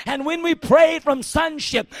that. And when we pray from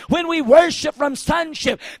sonship, when we worship from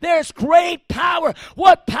sonship, there's great power.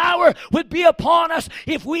 What power would be upon us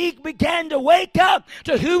if we began to wake up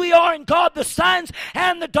to who we are in God, the sons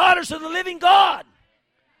and the daughters of the living God?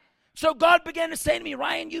 So God began to say to me,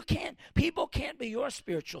 Ryan, people can't be your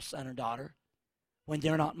spiritual son or daughter when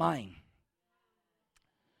they're not mine.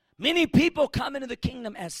 Many people come into the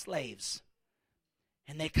kingdom as slaves,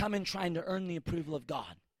 and they come in trying to earn the approval of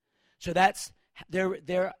God. So that's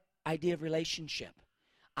their idea of relationship.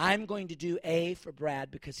 I'm going to do A for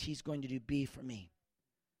Brad because he's going to do B for me.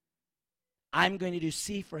 I'm going to do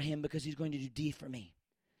C for him because he's going to do D for me.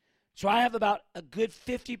 So I have about a good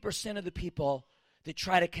 50% of the people that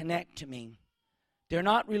try to connect to me. They're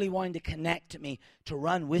not really wanting to connect to me to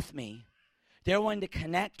run with me. They're wanting to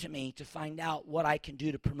connect to me to find out what I can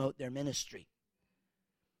do to promote their ministry.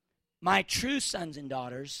 My true sons and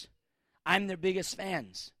daughters, I'm their biggest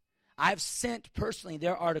fans. I've sent personally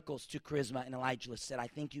their articles to Charisma and Elijah said, I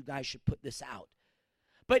think you guys should put this out.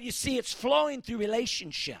 But you see, it's flowing through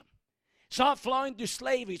relationship. It's not flowing through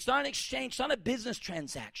slavery. It's not an exchange. It's not a business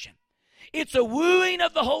transaction. It's a wooing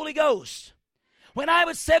of the Holy Ghost. When I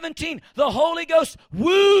was 17, the Holy Ghost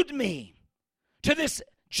wooed me to this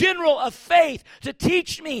general of faith to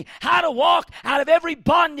teach me how to walk out of every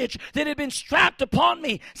bondage that had been strapped upon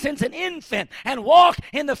me since an infant and walk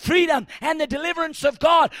in the freedom and the deliverance of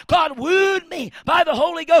God. God wooed me by the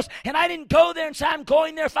Holy Ghost, and I didn't go there and say, I'm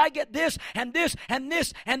going there if I get this and this and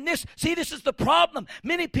this and this. See, this is the problem.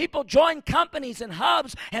 Many people join companies and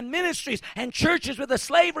hubs and ministries and churches with a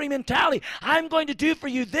slavery mentality. I'm going to do for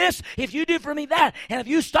you this if you do for me that, and if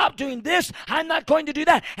you stop doing this, I'm not going to do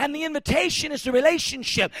that. And the invitation is the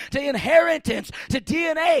relationship, to inheritance, to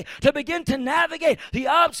DNA, to begin to navigate the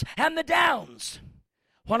ups and the downs.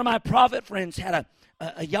 One of my prophet friends had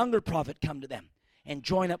a younger prophet come to them and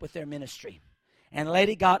join up with their ministry. And the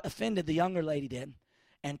lady got offended, the younger lady did,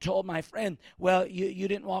 and told my friend, well, you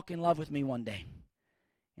didn't walk in love with me one day.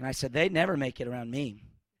 And I said, they'd never make it around me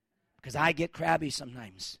because I get crabby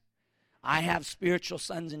sometimes. I have spiritual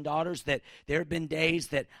sons and daughters that there have been days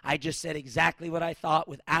that I just said exactly what I thought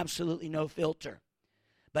with absolutely no filter.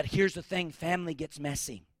 But here's the thing, family gets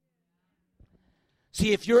messy.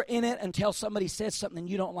 See, if you're in it until somebody says something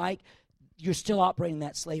you don't like, you're still operating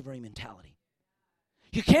that slavery mentality.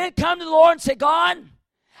 You can't come to the Lord and say, God,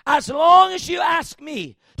 as long as you ask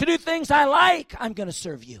me to do things I like, I'm going to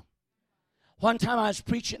serve you. One time I was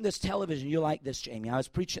preaching this television. You like this, Jamie. I was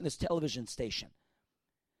preaching this television station.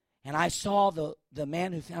 And I saw the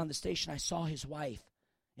man who found the station. I saw his wife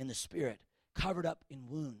in the spirit covered up in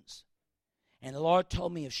wounds. And the Lord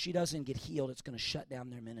told me if she doesn't get healed, it's going to shut down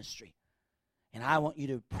their ministry. And I want you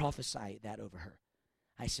to prophesy that over her.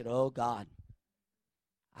 I said, oh, God,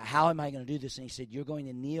 how am I going to do this? And he said, you're going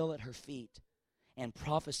to kneel at her feet and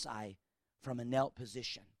prophesy from a knelt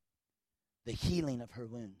position the healing of her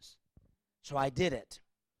wounds. So I did it,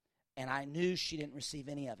 and I knew she didn't receive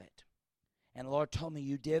any of it. And the Lord told me,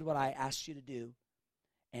 you did what I asked you to do,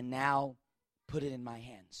 and now put it in my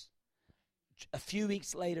hands. A few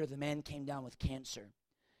weeks later, the man came down with cancer.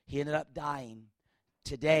 He ended up dying.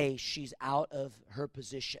 Today, she's out of her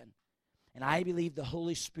position. And I believe the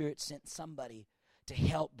Holy Spirit sent somebody to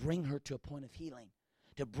help bring her to a point of healing,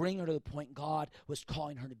 to bring her to the point God was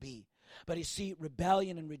calling her to be. But you see,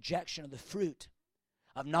 rebellion and rejection are the fruit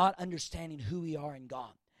of not understanding who we are in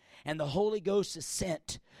God. And the Holy Ghost is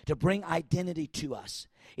sent to bring identity to us.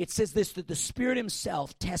 It says this, that the Spirit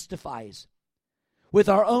himself testifies with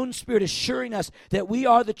our own spirit, assuring us that we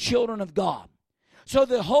are the children of God. So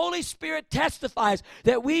the Holy Spirit testifies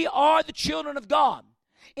that we are the children of God.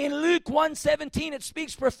 In Luke 1:17, it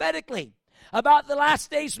speaks prophetically about the last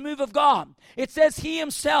days move of God. It says he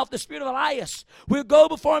himself, the spirit of Elias, will go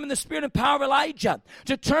before him in the spirit and power of Elijah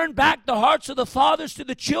to turn back the hearts of the fathers to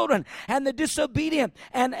the children and the disobedient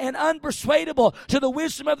and unpersuadable to the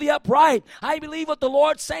wisdom of the upright. I believe what the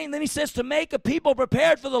Lord's saying. Then he says to make a people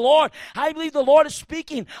prepared for the Lord. I believe the Lord is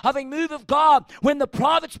speaking of a move of God when the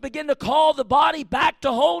prophets begin to call the body back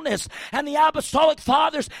to wholeness and the apostolic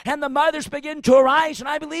fathers and the mothers begin to arise. And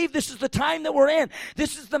I believe this is the time that we're in.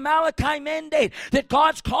 This is the Malachi mandate that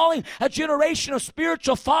God's calling a generation of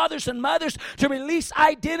spiritual fathers and mothers to release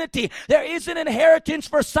identity. There is an inheritance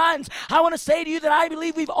for sons. I want to say to you that I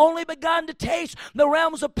believe we've only begun to taste the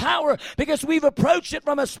realms of power because we've approached it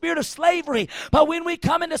from a spirit of slavery. But when we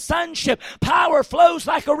come into sonship, power flows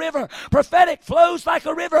like a river. Prophetic flows like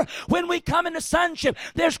a river. When we come into sonship,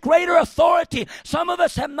 there's greater authority. Some of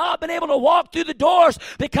us have not been able to walk through the doors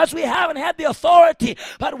because we haven't had the authority.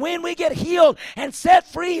 But when we get healed and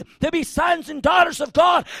set free to be sons and daughters of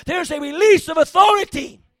God, there's a release of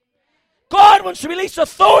authority. God wants to release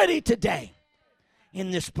authority today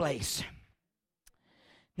in this place.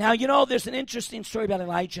 Now, you know, there's an interesting story about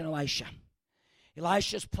Elijah and Elisha.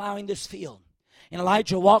 Elisha's plowing this field, and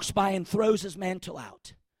Elijah walks by and throws his mantle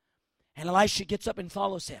out. And Elisha gets up and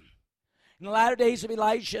follows him. In the latter days of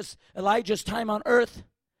Elijah's time on earth,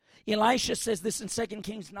 Elisha says this in 2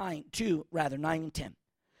 Kings 9 and 10.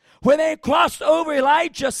 When they crossed over,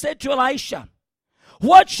 Elijah said to Elisha,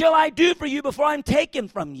 what shall I do for you before I'm taken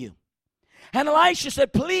from you? And Elisha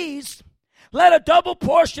said, please, let a double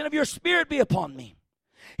portion of your spirit be upon me.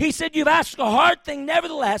 He said, you've asked a hard thing,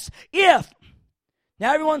 nevertheless, if.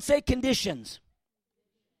 Now everyone say conditions.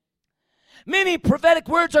 Many prophetic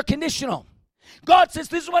words are conditional. God says,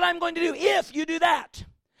 this is what I'm going to do if you do that.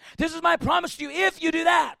 This is my promise to you if you do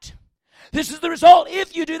that. This is the result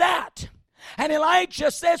if you do that. And Elijah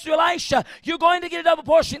says to Elisha, you're going to get a double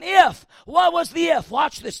portion if. What was the if?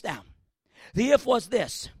 Watch this now. The if was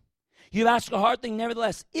this. You've asked a hard thing,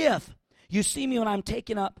 nevertheless, if you see me when I'm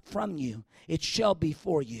taken up from you, it shall be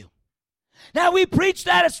for you. Now we preach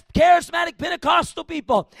that as charismatic Pentecostal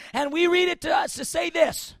people, and we read it to us to say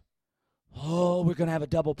this. Oh, we're going to have a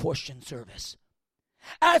double portion service.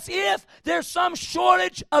 As if there's some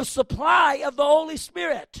shortage of supply of the Holy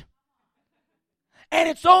Spirit. And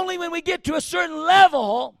it's only when we get to a certain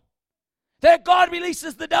level that God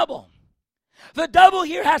releases the double. The double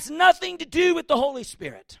here has nothing to do with the Holy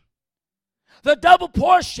Spirit. The double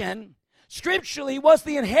portion, scripturally, was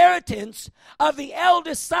the inheritance of the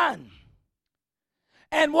eldest son.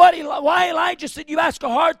 And why Elijah said, you ask a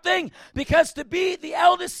hard thing? Because to be the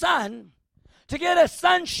eldest son, to get a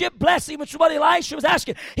sonship blessing, which is what Elisha was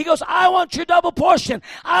asking. He goes, I want your double portion.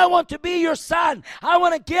 I want to be your son. I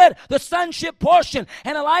want to get the sonship portion.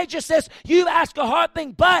 And Elijah says, you ask a hard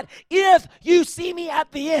thing, but if you see me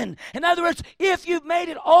at the end. In other words, if you've made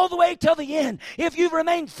it all the way till the end, if you've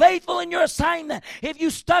remained faithful in your assignment, if you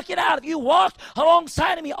stuck it out, if you walked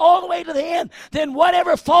alongside of me all the way to the end, then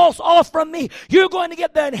whatever falls off from me, you're going to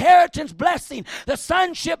get the inheritance blessing, the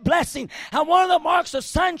sonship blessing. And one of the marks of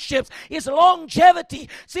sonship is longevity.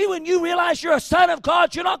 See, when you realize you're a son of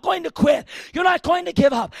God, you're not going to quit. You're not going to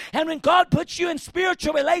give up. And when God puts you in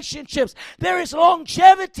spiritual relationships, there is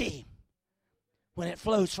longevity when it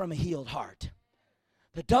flows from a healed heart.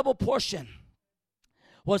 The double portion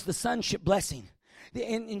was the sonship blessing.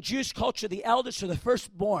 In Jewish culture, the eldest or the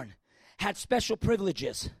firstborn had special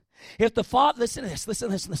privileges. If the father, listen to this,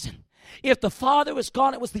 listen. If the father was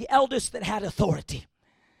gone, it was the eldest that had authority.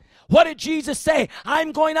 What did Jesus say?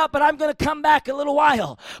 I'm going up, but I'm going to come back a little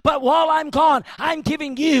while. But while I'm gone, I'm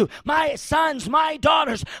giving you, my sons, my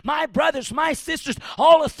daughters, my brothers, my sisters,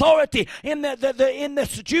 all authority. In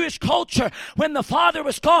the Jewish culture, when the father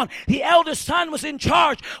was gone, the eldest son was in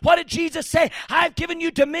charge. What did Jesus say? I've given you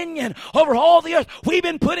dominion over all the earth. We've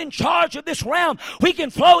been put in charge of this realm. We can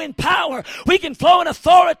flow in power. We can flow in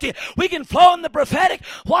authority. We can flow in the prophetic.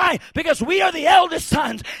 Why? Because we are the eldest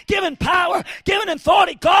sons, given power, given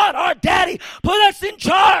authority. God, our daddy, put us in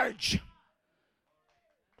charge.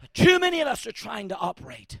 But too many of us are trying to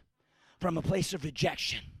operate from a place of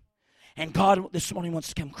rejection. And God this morning wants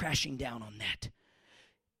to come crashing down on that.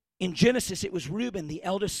 In Genesis, it was Reuben, the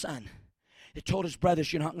eldest son, that told his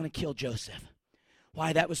brothers, you're not going to kill Joseph.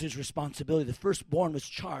 Why? That was his responsibility. The firstborn was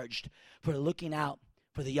charged for looking out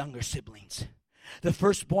for the younger siblings. The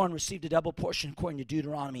firstborn received a double portion according to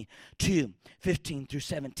Deuteronomy 2:15 through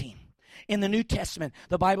 17. In the New Testament,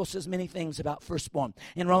 the Bible says many things about firstborn.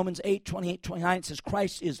 In Romans 8:28-29, it says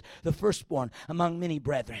Christ is the firstborn among many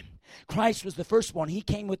brethren. Christ was the firstborn. He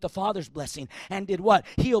came with the Father's blessing and did what?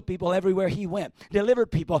 Healed people everywhere he went.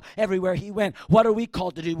 Delivered people everywhere he went. What are we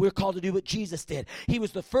called to do? We're called to do what Jesus did. He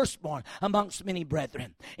was the firstborn amongst many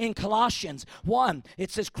brethren. In Colossians 1,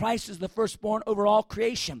 it says Christ is the firstborn over all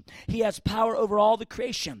creation. He has power over all the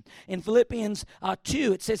creation. In Philippians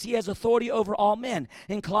 2, it says he has authority over all men.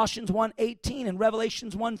 In Colossians 1:18 and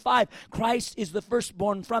Revelations 1:5, Christ is the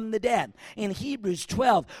firstborn from the dead. In Hebrews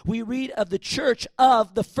 12, we read of the church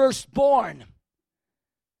of the firstborn.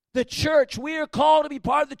 The church, we are called to be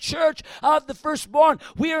part of the church of the firstborn.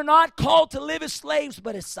 We are not called to live as slaves,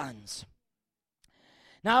 but as sons.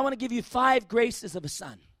 Now I want to give you 5 graces of a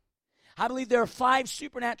son. I believe there are 5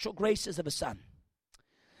 supernatural graces of a son.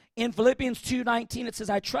 In Philippians 2:19, it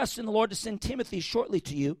says, I trust in the Lord to send Timothy shortly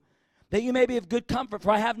to you, that you may be of good comfort,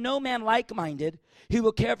 for I have no man like-minded who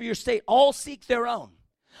will care for your state. All seek their own.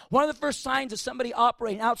 One of the first signs of somebody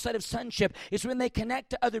operating outside of sonship is when they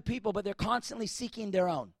connect to other people, but they're constantly seeking their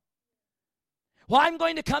own. Well, I'm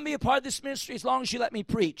going to come be a part of this ministry as long as you let me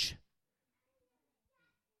preach.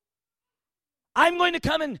 I'm going to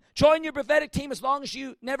come and join your prophetic team as long as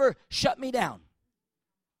you never shut me down.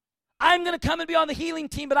 I'm going to come and be on the healing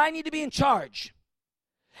team, but I need to be in charge.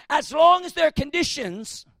 As long as there are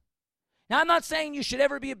conditions. Now, I'm not saying you should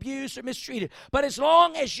ever be abused or mistreated, but as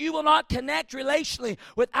long as you will not connect relationally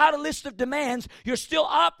without a list of demands, you're still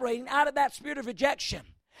operating out of that spirit of rejection.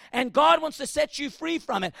 And God wants to set you free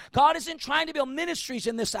from it. God isn't trying to build ministries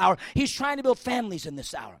in this hour. He's trying to build families in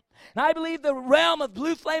this hour. And I believe the realm of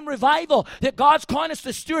Blue Flame Revival that God's calling us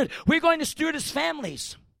to steward, we're going to steward as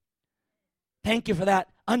families. Thank you for that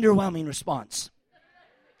underwhelming response.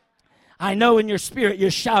 I know in your spirit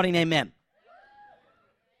you're shouting amen.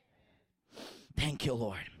 Thank you,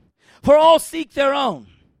 Lord. For all seek their own.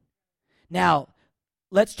 Now,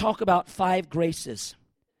 let's talk about 5 graces.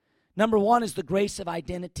 Number 1 is the grace of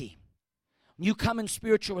identity. When you come in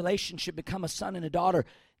spiritual relationship, become a son and a daughter,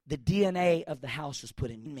 the DNA of the house is put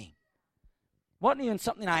in me. It wasn't even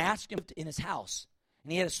something I asked him in his house.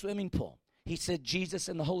 And he had a swimming pool. He said Jesus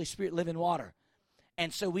and the Holy Spirit live in water.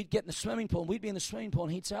 And so we'd get in the swimming pool, and we'd be in the swimming pool,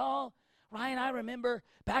 and he'd say, oh, Ryan, I remember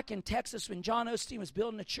back in Texas when John Osteen was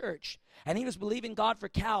building a church, and he was believing God for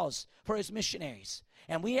cows for his missionaries.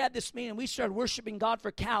 And we had this meeting, and we started worshiping God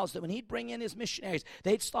for cows, that when he'd bring in his missionaries,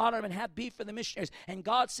 they'd slaughter them and have beef for the missionaries. And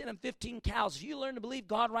God sent him 15 cows. If you learn to believe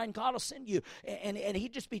God, Ryan, God will send you. And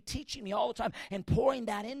he'd just be teaching me all the time and pouring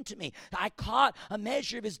that into me. I caught a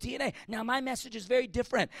measure of his DNA. Now, my message is very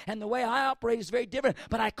different, and the way I operate is very different,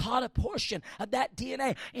 but I caught a portion of that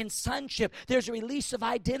DNA. In sonship, there's a release of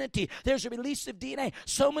identity. There's a release of DNA.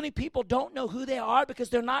 So many people don't know who they are because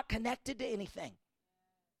they're not connected to anything.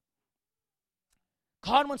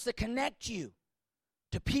 God wants to connect you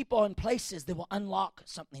to people and places that will unlock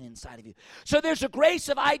something inside of you. So there's a grace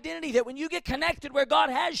of identity that when you get connected where God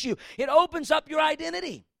has you, it opens up your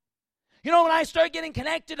identity. You know, when I started getting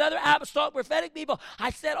connected to other apostolic prophetic people, I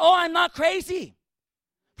said, oh, I'm not crazy.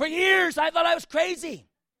 For years, I thought I was crazy.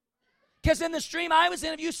 Because in the stream I was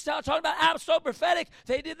in, if you start talking about apostolic prophetic,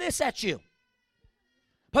 they did this at you.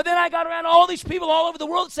 But then I got around all these people all over the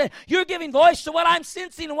world that said, you're giving voice to what I'm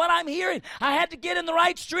sensing and what I'm hearing. I had to get in the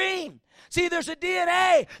right stream. See, there's a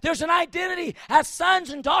DNA. There's an identity. As sons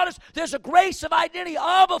and daughters, there's a grace of identity.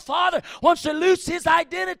 Abba, Father, wants to loose his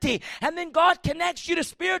identity. And then God connects you to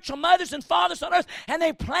spiritual mothers and fathers on earth, and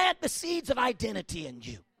they plant the seeds of identity in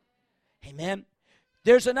you. Amen.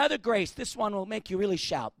 There's another grace. This one will make you really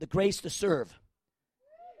shout. The grace to serve.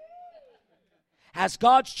 As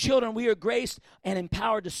God's children, we are graced and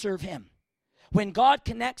empowered to serve him. When God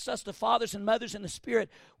connects us to fathers and mothers in the Spirit,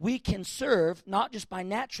 we can serve not just by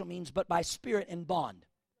natural means, but by spirit and bond.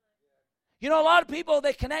 You know, a lot of people,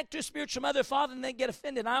 they connect to a spiritual mother or father and they get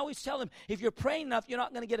offended. And I always tell them, if you're praying enough, you're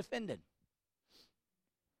not going to get offended.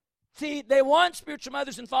 See, they want spiritual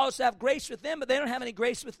mothers and fathers to have grace with them, but they don't have any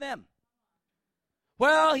grace with them.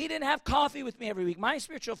 Well, he didn't have coffee with me every week. My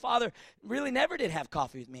spiritual father really never did have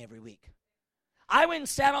coffee with me every week. I went and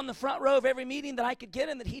sat on the front row of every meeting that I could get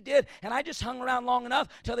in that he did, and I just hung around long enough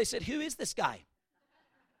till they said, who is this guy?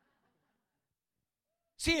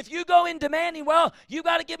 See, if you go in demanding, well, you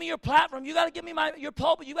got to give me your platform, you got to give me your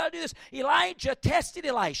pulpit, you got to do this. Elijah tested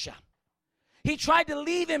Elisha. He tried to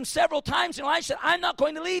leave him several times, and Elisha said, I'm not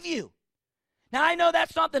going to leave you. Now, I know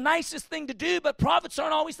that's not the nicest thing to do, but prophets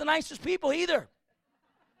aren't always the nicest people either.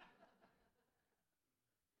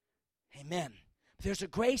 Amen. There's a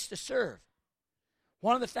grace to serve.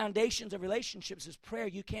 One of the foundations of relationships is prayer.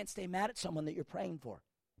 You can't stay mad at someone that you're praying for.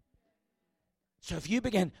 So if you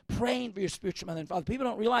begin praying for your spiritual mother and father, people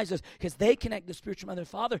don't realize this because they connect the spiritual mother and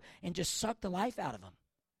father and just suck the life out of them.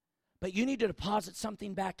 But you need to deposit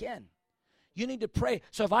something back in. You need to pray.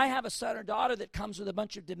 So if I have a son or daughter that comes with a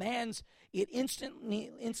bunch of demands, it instantly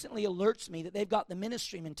alerts me that they've got the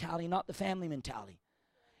ministry mentality, not the family mentality.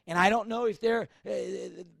 And I don't know if they're,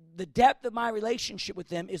 the depth of my relationship with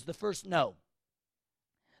them is the first no.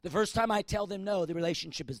 The first time I tell them no, the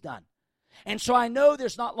relationship is done. And so I know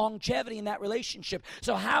there's not longevity in that relationship.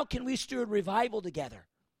 So how can we steward revival together?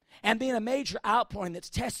 And be in a major outpouring that's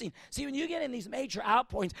testing. See, when you get in these major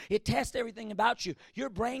outpourings, it tests everything about you. Your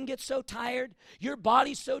brain gets so tired. Your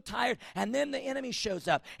body's so tired. And then the enemy shows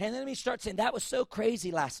up. And the enemy starts saying, that was so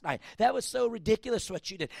crazy last night. That was so ridiculous what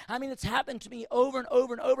you did. I mean, it's happened to me over and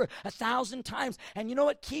over and over 1,000 times. And you know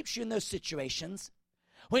what keeps you in those situations?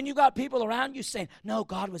 When you got people around you saying, no,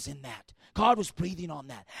 God was in that. God was breathing on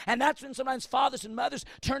that. And that's when sometimes fathers and mothers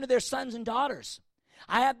turn to their sons and daughters.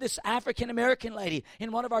 I have this African-American lady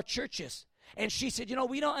in one of our churches, and she said, you know,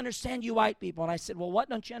 we don't understand you white people. And I said, well, what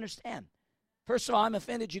don't you understand? First of all, I'm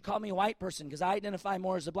offended you call me a white person because I identify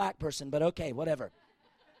more as a black person, but okay, whatever.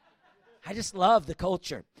 I just love the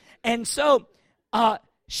culture. And so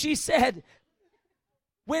she said,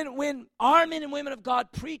 when our men and women of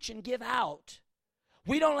God preach and give out,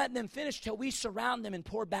 we don't let them finish till we surround them and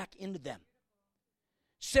pour back into them.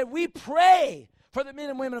 She said, we pray for the men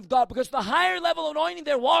and women of God because the higher level of anointing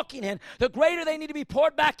they're walking in, the greater they need to be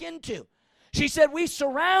poured back into. She said, we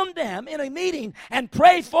surround them in a meeting and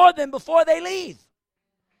pray for them before they leave.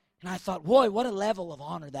 And I thought, boy, what a level of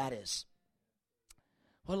honor that is.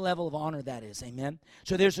 What a level of honor that is, amen?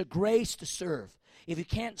 So there's a grace to serve. If you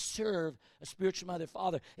can't serve a spiritual mother,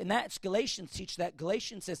 father, and that's Galatians teach that.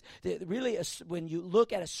 Galatians says that really when you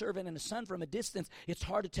look at a servant and a son from a distance, it's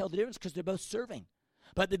hard to tell the difference because they're both serving.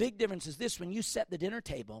 But the big difference is this: when you set the dinner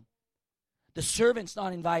table, the servant's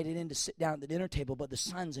not invited in to sit down at the dinner table, but the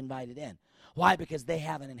son's invited in. Why? Because they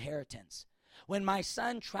have an inheritance. When my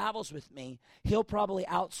son travels with me, he'll probably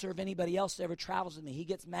outserve anybody else that ever travels with me. He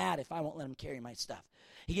gets mad if I won't let him carry my stuff.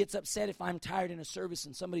 He gets upset if I'm tired in a service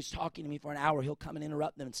and somebody's talking to me for an hour. He'll come and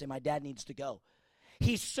interrupt them and say, my dad needs to go.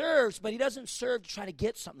 He serves, but he doesn't serve to try to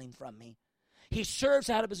get something from me. He serves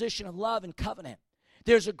out of a position of love and covenant.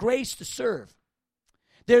 There's a grace to serve.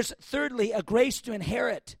 There's, thirdly, a grace to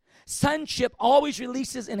inherit. Sonship always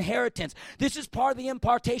releases inheritance. This is part of the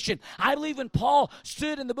impartation. I believe when Paul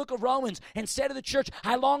stood in the book of Romans and said to the church,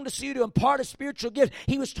 I long to see you to impart a spiritual gift,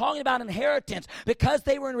 he was talking about inheritance. Because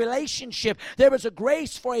they were in relationship, there was a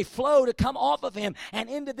grace for a flow to come off of him and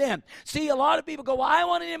into them. See, a lot of people go, well, I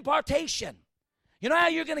want an impartation. You know how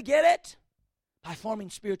you're going to get it? By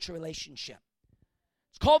forming spiritual relationship.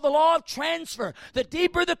 It's called the law of transfer. The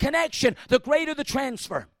deeper the connection, the greater the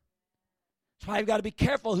transfer. That's why you've got to be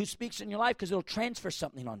careful who speaks in your life because it'll transfer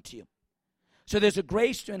something onto you. So there's a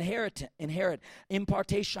grace to inherit.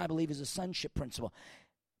 Impartation, I believe, is a sonship principle.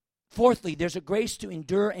 Fourthly, there's a grace to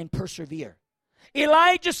endure and persevere.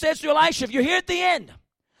 Elijah says to Elisha, if you're here at the end,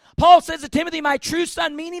 Paul says to Timothy, my true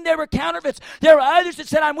son, meaning there were counterfeits. There were others that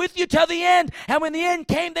said, I'm with you till the end. And when the end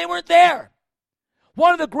came, they weren't there.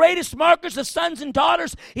 One of the greatest markers of sons and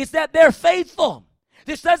daughters is that they're faithful.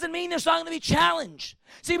 This doesn't mean there's not going to be challenge.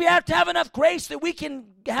 See, we have to have enough grace that we can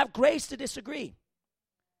have grace to disagree.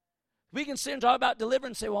 We can sit and talk about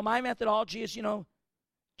deliverance and say, well, my methodology is,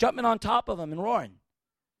 jumping on top of them and roaring.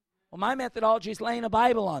 Well, my methodology is laying a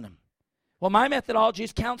Bible on them. Well, my methodology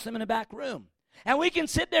is counseling them in a back room. And we can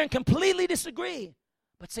sit there and completely disagree,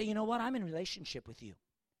 but say, you know what, I'm in relationship with you.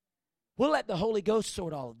 We'll let the Holy Ghost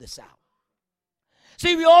sort all of this out.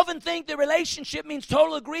 See, we often think that relationship means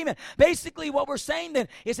total agreement. Basically, what we're saying then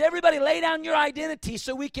is everybody lay down your identity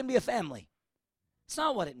so we can be a family. It's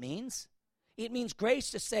not what it means. It means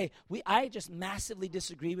grace to say, I just massively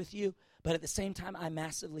disagree with you, but at the same time, I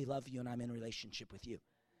massively love you and I'm in relationship with you.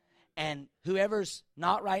 And whoever's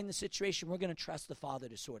not right in the situation, we're going to trust the Father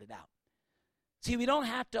to sort it out. See, we don't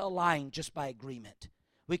have to align just by agreement.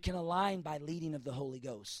 We can align by leading of the Holy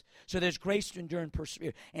Ghost. So there's grace to endure and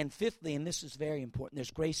persevere. And fifthly, and this is very important,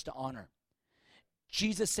 there's grace to honor.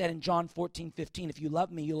 Jesus said in John 14:15, if you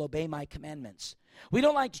love me, you'll obey my commandments. We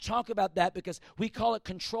don't like to talk about that because we call it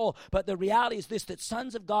control, but the reality is this, that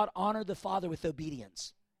sons of God honor the Father with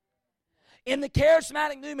obedience. In the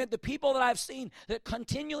charismatic movement, the people that I've seen that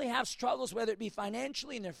continually have struggles, whether it be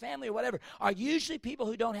financially in their family or whatever, are usually people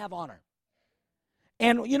who don't have honor.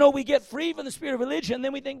 And, we get free from the spirit of religion, and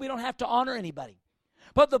then we think we don't have to honor anybody.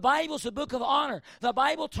 But the Bible's a book of honor. The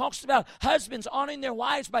Bible talks about husbands honoring their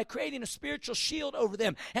wives by creating a spiritual shield over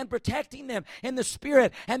them and protecting them in the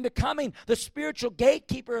spirit and becoming the spiritual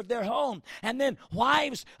gatekeeper of their home. And then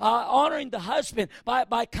wives honoring the husband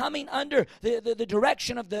by coming under the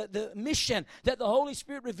direction of the mission that the Holy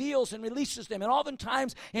Spirit reveals and releases them. And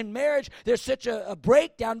oftentimes in marriage, there's such a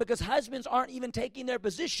breakdown because husbands aren't even taking their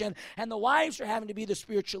position and the wives are having to be the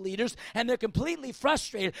spiritual leaders and they're completely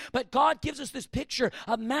frustrated. But God gives us this picture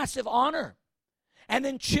of massive honor. And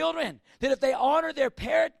then children, that if they honor their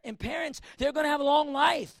parents, they're going to have a long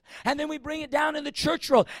life. And then we bring it down in the church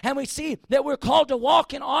world, and we see that we're called to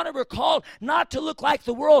walk in honor. We're called not to look like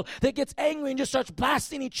the world that gets angry and just starts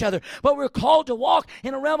blasting each other, but we're called to walk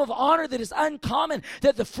in a realm of honor that is uncommon,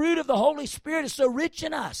 that the fruit of the Holy Spirit is so rich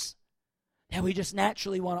in us that we just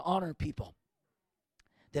naturally want to honor people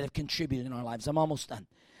that have contributed in our lives. I'm almost done.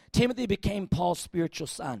 Timothy became Paul's spiritual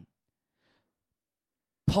son.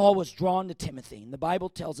 Paul was drawn to Timothy, and the Bible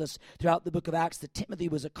tells us throughout the book of Acts that Timothy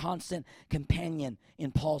was a constant companion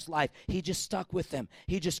in Paul's life. He just stuck with them.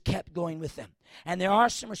 He just kept going with them. And there are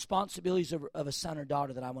some responsibilities of a son or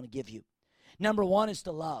daughter that I want to give you. Number one is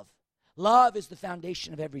to love. Love is the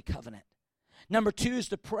foundation of every covenant. Number two is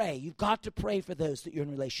to pray. You've got to pray for those that you're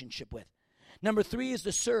in relationship with. Number three is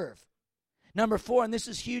to serve. Number four, and this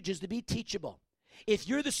is huge, is to be teachable. If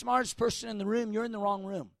you're the smartest person in the room, you're in the wrong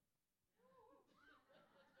room.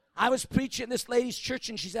 I was preaching at this lady's church,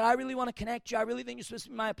 and she said, I really want to connect you. I really think you're supposed to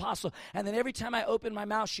be my apostle. And then every time I opened my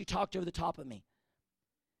mouth, she talked over the top of me.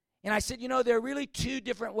 And I said, there are really two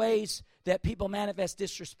different ways that people manifest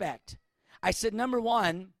disrespect. I said, number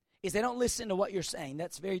one is they don't listen to what you're saying.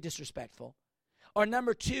 That's very disrespectful. Or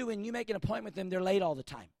number two, when you make an appointment with them, they're late all the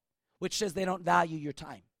time, which says they don't value your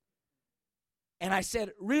time. And I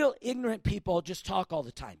said, real ignorant people just talk all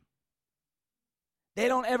the time. They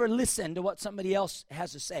don't ever listen to what somebody else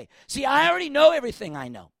has to say. See, I already know everything I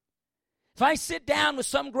know. If I sit down with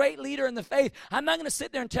some great leader in the faith, I'm not going to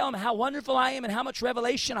sit there and tell them how wonderful I am and how much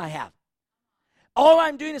revelation I have. All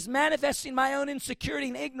I'm doing is manifesting my own insecurity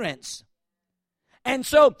and ignorance. And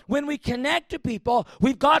so when we connect to people,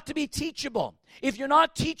 we've got to be teachable. If you're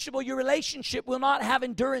not teachable, your relationship will not have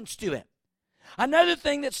endurance to it. Another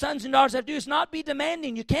thing that sons and daughters have to do is not be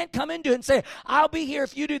demanding. You can't come into it and say, I'll be here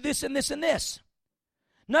if you do this and this and this.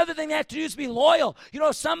 Another thing they have to do is be loyal.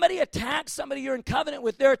 If somebody attacks somebody you're in covenant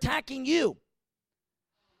with, they're attacking you.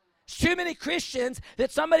 There's too many Christians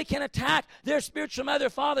that somebody can attack their spiritual mother or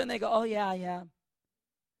father, and they go, oh, yeah.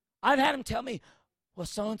 I've had them tell me, well,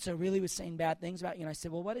 so-and-so really was saying bad things about you. And I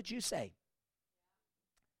said, well, what did you say?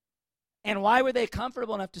 And why were they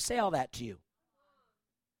comfortable enough to say all that to you?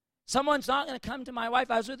 Someone's not going to come to my wife.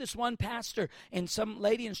 I was with this one pastor, and some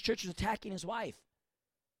lady in his church was attacking his wife.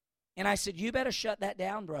 And I said, you better shut that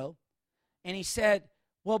down, bro. And he said,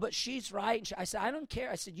 well, but she's right. I said, I don't care.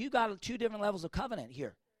 I said, you got two different levels of covenant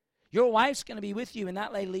here. Your wife's going to be with you, and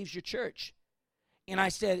that lady leaves your church. And I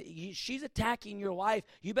said, she's attacking your wife.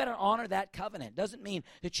 You better honor that covenant. Doesn't mean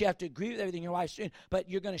that you have to agree with everything your wife's doing, but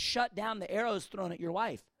you're going to shut down the arrows thrown at your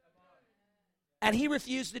wife. And he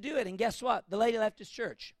refused to do it. And guess what? The lady left his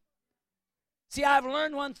church. See, I've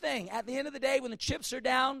learned one thing. At the end of the day, when the chips are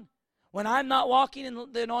down, when I'm not walking in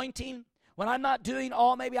the anointing, when I'm not doing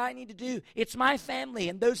all maybe I need to do, it's my family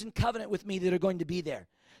and those in covenant with me that are going to be there.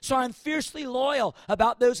 So I'm fiercely loyal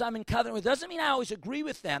about those I'm in covenant with. Doesn't mean I always agree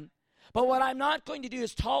with them, but what I'm not going to do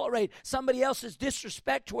is tolerate somebody else's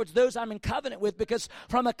disrespect towards those I'm in covenant with, because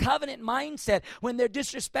from a covenant mindset, when they're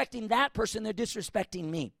disrespecting that person, they're disrespecting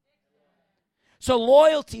me. So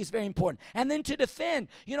loyalty is very important. And then to defend.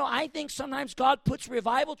 I think sometimes God puts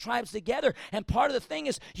revival tribes together, and part of the thing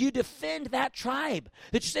is you defend that tribe.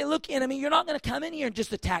 That you say, look, enemy, you're not going to come in here and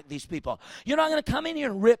just attack these people. You're not going to come in here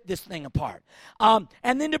and rip this thing apart. And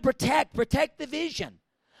then to protect the vision.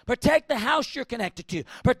 Protect the house you're connected to.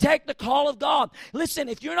 Protect the call of God. Listen,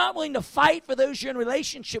 if you're not willing to fight for those you're in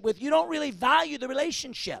relationship with, you don't really value the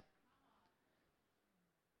relationship.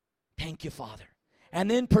 Thank you, Father. And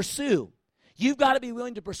then pursue. You've got to be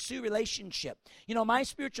willing to pursue relationship. You know, my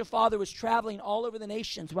spiritual father was traveling all over the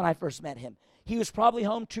nations when I first met him. He was probably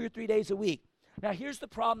home 2 or 3 days a week. Now, here's the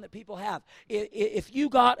problem that people have. If you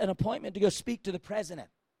got an appointment to go speak to the president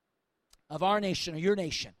of our nation or your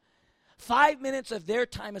nation, 5 minutes of their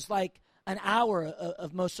time is like an hour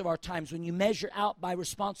of most of our times when you measure out by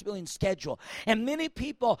responsibility and schedule. And many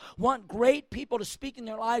people want great people to speak in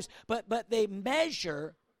their lives, but they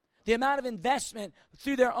measure the amount of investment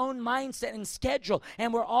through their own mindset and schedule.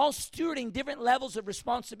 And we're all stewarding different levels of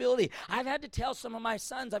responsibility. I've had to tell some of my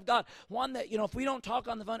sons, I've got one that, if we don't talk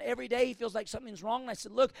on the phone every day, he feels like something's wrong. And I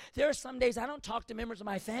said, look, there are some days I don't talk to members of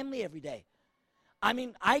my family every day. I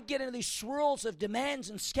mean, I get into these swirls of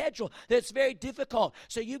demands and schedule that's very difficult.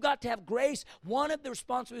 So you've got to have grace. One of the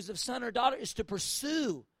responsibilities of son or daughter is to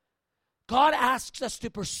pursue. God asks us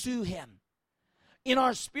to pursue him. In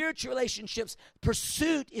our spiritual relationships,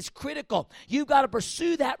 pursuit is critical. You've got to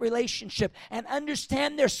pursue that relationship and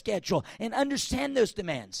understand their schedule and understand those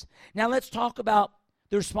demands. Now let's talk about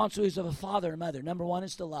the responsibilities of a father and mother. Number one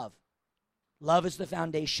is to love. Love is the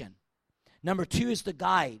foundation. Number two is to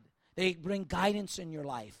guide. They bring guidance in your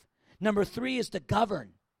life. Number three is to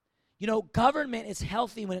govern. Government is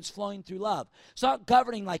healthy when it's flowing through love. It's not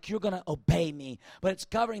governing like you're going to obey me, but it's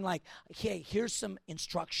governing like, hey, here's some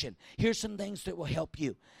instruction. Here's some things that will help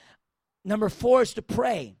you. Number four is to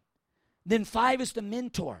pray. Then 5 is to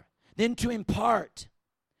mentor. Then to impart.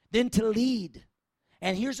 Then to lead.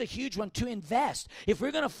 And here's a huge one, to invest. If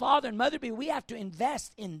we're going to father and mother be, we have to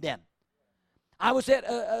invest in them. I was at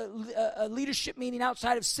a leadership meeting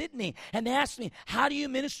outside of Sydney, and they asked me, how do you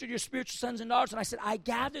minister to your spiritual sons and daughters? And I said, I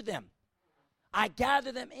gather them. I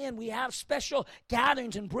gather them in. We have special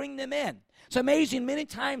gatherings and bring them in. It's amazing. Many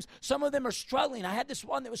times, some of them are struggling. I had this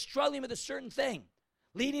one that was struggling with a certain thing,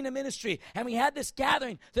 leading a ministry. And we had this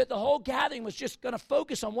gathering that the whole gathering was just going to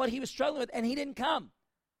focus on what he was struggling with, and he didn't come.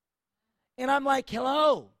 And I'm like,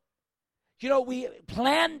 hello. We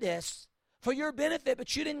planned this for your benefit,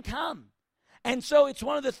 but you didn't come. And so it's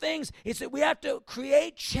one of the things is that we have to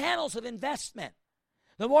create channels of investment.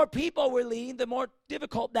 The more people we're leading, the more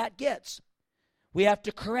difficult that gets. We have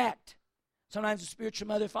to correct. Sometimes a spiritual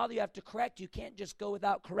mother, father, you have to correct. You can't just go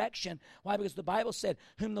without correction. Why? Because the Bible said,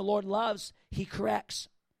 whom the Lord loves, he corrects.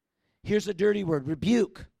 Here's a dirty word,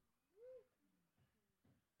 rebuke.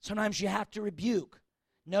 Sometimes you have to rebuke.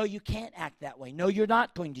 No, you can't act that way. No, you're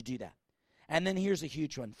not going to do that. And then here's a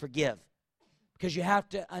huge one, forgive. Because you have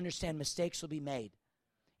to understand mistakes will be made.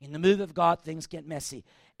 In the move of God, things get messy.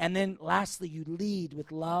 And then lastly, you lead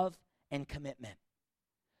with love and commitment.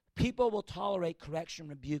 People will tolerate correction and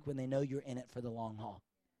rebuke when they know you're in it for the long haul.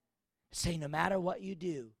 Say, no matter what you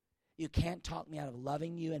do, you can't talk me out of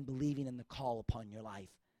loving you and believing in the call upon your life.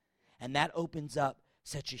 And that opens up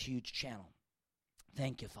such a huge channel.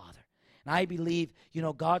 Thank you, Father. And I believe,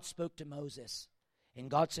 God spoke to Moses. And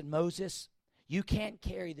God said, Moses, you can't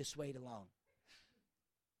carry this weight alone.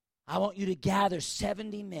 I want you to gather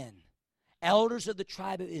 70 men, elders of the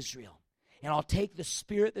tribe of Israel, and I'll take the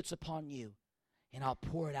spirit that's upon you, and I'll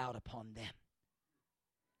pour it out upon them.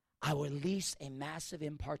 I will release a massive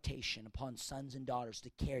impartation upon sons and daughters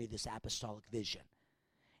to carry this apostolic vision.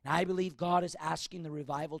 And I believe God is asking the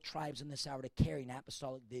revival tribes in this hour to carry an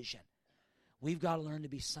apostolic vision. We've got to learn to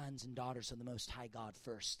be sons and daughters of the Most High God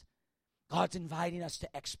first. God's inviting us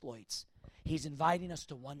to exploits. He's inviting us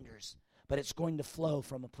to wonders. But it's going to flow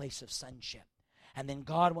from a place of sonship. And then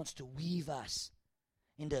God wants to weave us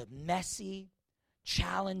into messy,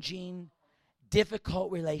 challenging, difficult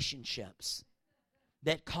relationships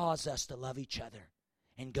that cause us to love each other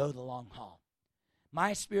and go the long haul.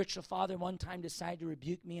 My spiritual father one time decided to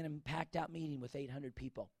rebuke me in a packed out meeting with 800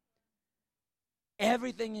 people.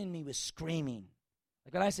 Everything in me was screaming.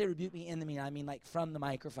 Like when I say rebuke me in the meeting, I mean like from the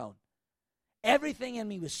microphone. Everything in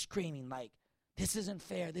me was screaming like, this isn't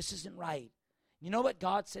fair. This isn't right. You know what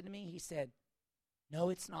God said to me? He said, no,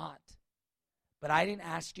 it's not. But I didn't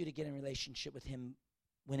ask you to get in relationship with him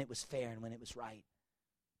when it was fair and when it was right.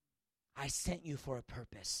 I sent you for a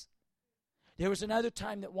purpose. There was another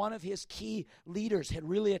time that one of his key leaders had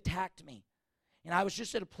really attacked me. And I was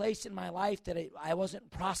just at a place in my life that I wasn't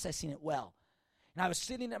processing it well. And I was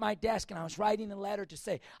sitting at my desk and I was writing a letter to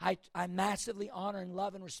say, I massively honor and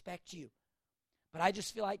love and respect you. But I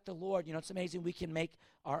just feel like the Lord, it's amazing we can make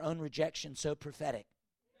our own rejection so prophetic.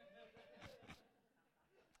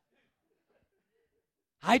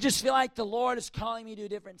 I just feel like the Lord is calling me to a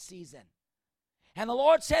different season. And the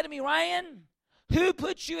Lord said to me, Ryan, Who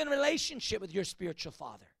put you in relationship with your spiritual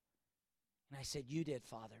father? And I said, you did,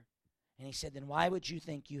 Father. And he said, then why would you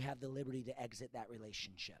think you have the liberty to exit that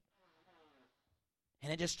relationship?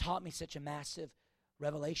 And it just taught me such a massive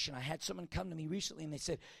revelation. I had someone come to me recently and they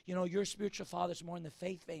said, you know, your spiritual father's more in the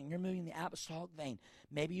faith vein. You're moving in the apostolic vein.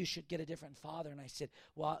 Maybe you should get a different father. And I said,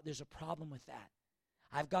 well, there's a problem with that.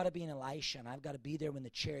 I've got to be an Elisha, and I've got to be there when the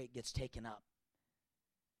chariot gets taken up.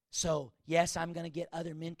 So, yes, I'm going to get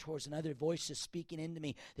other mentors and other voices speaking into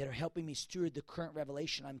me that are helping me steward the current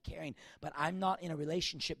revelation I'm carrying. But I'm not in a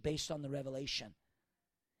relationship based on the revelation.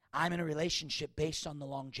 I'm in a relationship based on the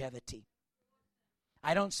longevity.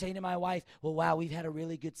 I don't say to my wife, well, wow, we've had a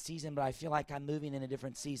really good season, but I feel like I'm moving in a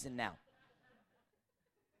different season now.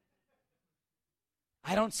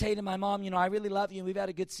 I don't say to my mom, you know, I really love you, and we've had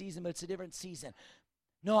a good season, but it's a different season.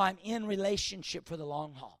 No, I'm in relationship for the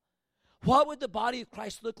long haul. What would the body of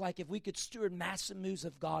Christ look like if we could steward massive moves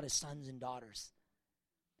of God as sons and daughters?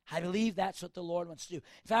 I believe that's what the Lord wants to do.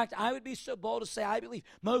 In fact, I would be so bold to say I believe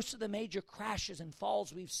most of the major crashes and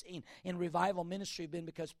falls we've seen in revival ministry have been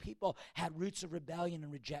because people had roots of rebellion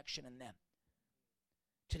and rejection in them.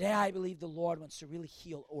 Today, I believe the Lord wants to really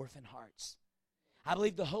heal orphan hearts. I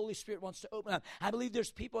believe the Holy Spirit wants to open up. I believe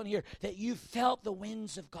there's people in here that you felt the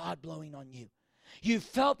winds of God blowing on you. You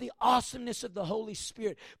felt the awesomeness of the Holy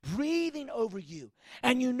Spirit breathing over you.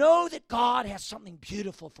 And you know that God has something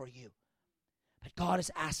beautiful for you. But God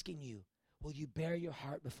is asking you, will you bare your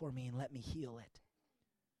heart before me and let me heal it?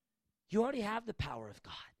 You already have the power of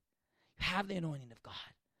God. You have the anointing of God.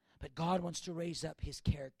 But God wants to raise up His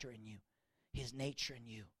character in you, His nature in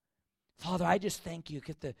you. Father, I just thank you.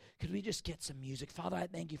 Could we just get some music? Father, I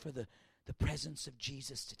thank you for the presence of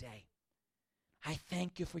Jesus today. I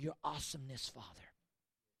thank you for your awesomeness, Father.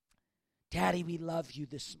 Daddy, we love you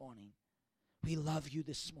this morning. We love you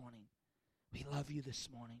this morning. We love you this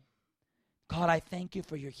morning. God, I thank you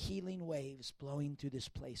for your healing waves blowing through this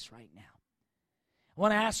place right now. I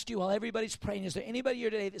want to ask you, while everybody's praying, is there anybody here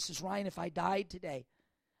today that says, Ryan, if I died today,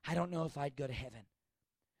 I don't know if I'd go to heaven?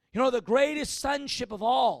 You know, the greatest sonship of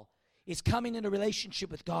all is coming into relationship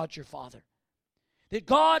with God, your Father. That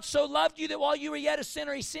God so loved you that while you were yet a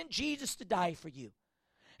sinner, He sent Jesus to die for you.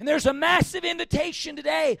 And there's a massive invitation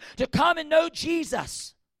today to come and know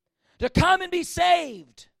Jesus, to come and be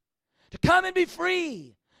saved, to come and be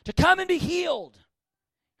free, to come and be healed.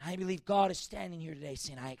 I believe God is standing here today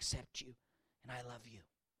saying, I accept you and I love you.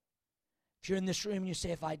 If you're in this room and you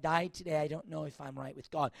say, if I died today, I don't know if I'm right with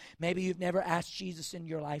God. Maybe you've never asked Jesus in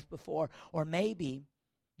your life before, or maybe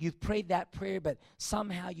you've prayed that prayer, but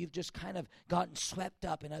somehow you've just kind of gotten swept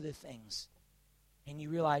up in other things. And you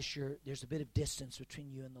realize there's a bit of distance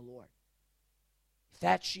between you and the Lord. If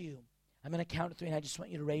that's you, I'm going to count to 3, and I just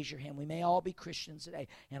want you to raise your hand. We may all be Christians today,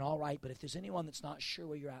 and all right, but if there's anyone that's not sure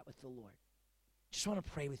where you're at with the Lord, just want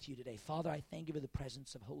to pray with you today. Father, I thank you for the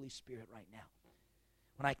presence of Holy Spirit right now.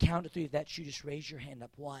 When I count to 3, if that's you, just raise your hand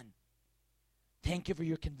up. 1. Thank you for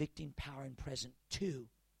your convicting power and presence. 2.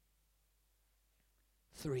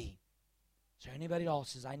 3. Is there anybody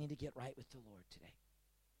else says, I need to get right with the Lord today?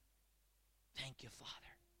 Thank you, Father.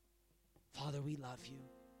 Father, we love you.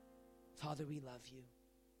 Father, we love you.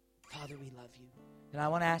 Father, we love you. And I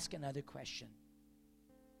want to ask another question.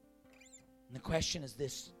 And the question is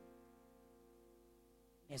this.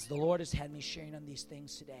 As the Lord has had me sharing on these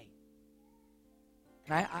things today,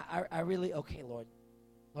 and I really, okay, Lord.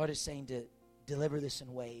 Lord is saying to deliver this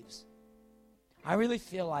in waves. I really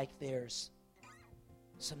feel like there's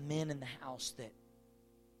some men in the house that,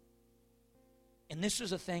 and this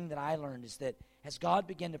was a thing that I learned, is that as God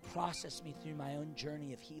began to process me through my own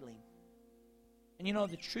journey of healing, and you know,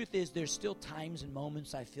 the truth is there's still times and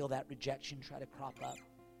moments I feel that rejection try to crop up.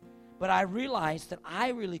 But I realized that I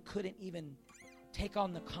really couldn't even take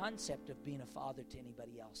on the concept of being a father to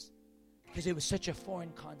anybody else because it was such a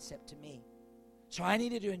foreign concept to me. So I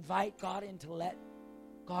needed to invite God in to let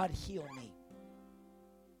God heal me.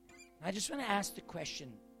 And I just want to ask the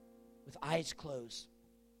question with eyes closed.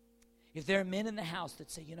 If there are men in the house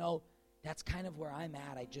that say, you know, that's kind of where I'm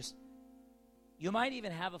at. You might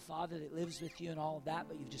even have a father that lives with you and all of that,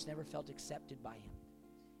 but you've just never felt accepted by him.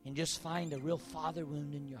 And just find a real father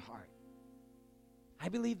wound in your heart. I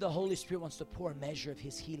believe the Holy Spirit wants to pour a measure of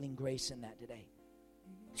His healing grace in that today.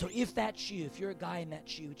 So if that's you, if you're a guy and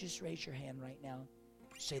that's you, just raise your hand right now.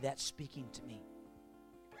 Say, that's speaking to me.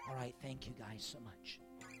 All right, thank you guys so much.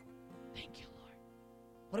 Thank you, Lord.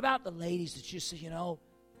 What about the ladies that just say, you know,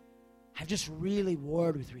 I've just really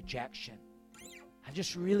warred with rejection. I've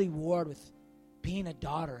just really warred with being a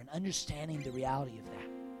daughter and understanding the reality of that.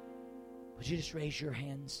 Would you just raise your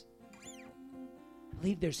hands? I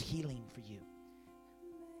believe there's healing for you.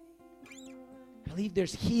 believe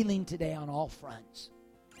there's healing today on all fronts.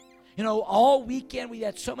 You know, all weekend we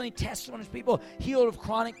had so many testimonies, people healed of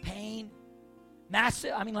chronic pain.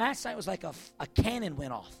 Massive. I mean, last night was like a cannon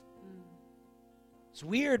went off. It's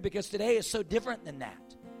weird because today is so different than that.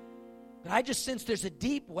 But I just sense there's a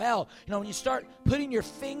deep well. You know, when you start putting your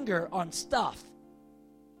finger on stuff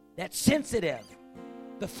that's sensitive,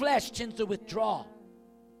 the flesh tends to withdraw.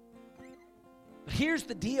 But here's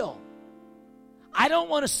the deal. I don't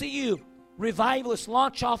want to see you, revivalists,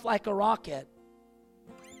 launch off like a rocket,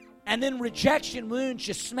 and then rejection wounds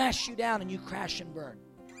just smash you down and you crash and burn.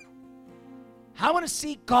 I want to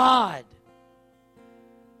see God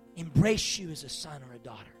embrace you as a son or a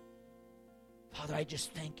daughter. Father, I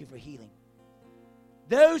just thank you for healing.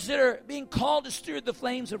 Those that are being called to steward the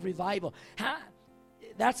flames of revival,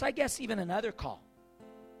 that's, I guess, even another call.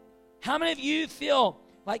 How many of you feel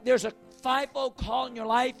like there's a fivefold call in your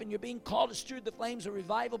life and you're being called to steward the flames of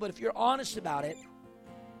revival, but if you're honest about it,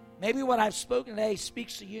 maybe what I've spoken today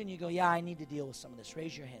speaks to you and you go, yeah, I need to deal with some of this.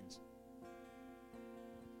 Raise your hands.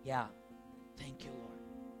 Yeah. Thank you, Lord.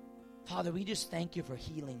 Father, we just thank you for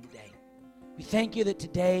healing today. We thank you that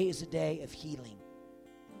today is a day of healing.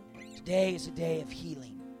 Today is a day of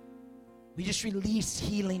healing. We just release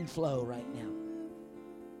healing flow right now.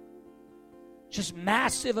 Just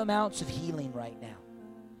massive amounts of healing right now.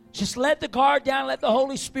 Just let the guard down. Let the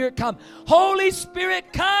Holy Spirit come. Holy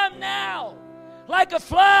Spirit, come now. Like a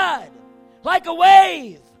flood. Like a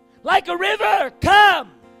wave. Like a river.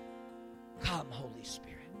 Come. Come, Holy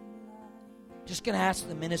Spirit. Just going to ask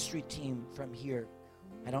the ministry team from here.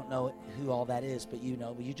 I don't know who all that is, but you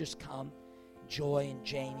know. Will you just come? Joy and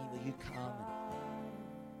Jamie, will you come?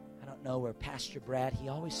 I don't know where Pastor Brad, he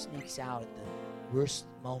always sneaks out at the worst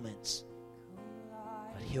moments.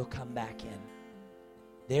 But he'll come back in.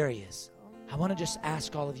 There he is. I want to just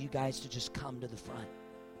ask all of you guys to just come to the front.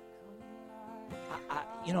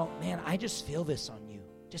 I just feel this on you.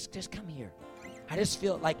 Just come here. I just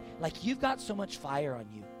feel like you've got so much fire on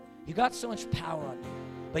you. You got so much power on you.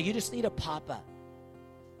 But you just need a papa.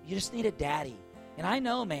 You just need a daddy. And I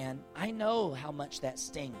know, man, I know how much that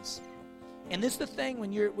stings. And this is the thing,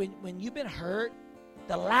 when you've been hurt,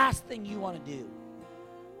 the last thing you want to do,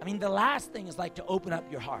 the last thing is like to open up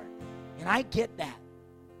your heart. And I get that.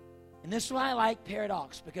 And this is why I like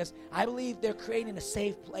Paradox, because I believe they're creating a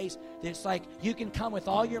safe place that's like you can come with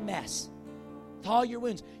all your mess, with all your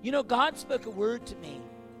wounds. You know, God spoke a word to me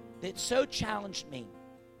that so challenged me.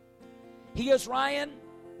 He goes, Ryan,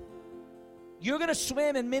 you're going to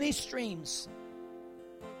swim in many streams.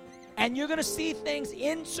 And you're going to see things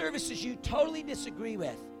in services you totally disagree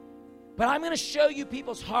with. But I'm going to show you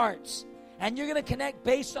people's hearts. And you're going to connect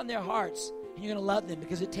based on their hearts. And you're going to love them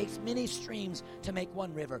because it takes many streams to make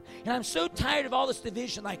one river. And I'm so tired of all this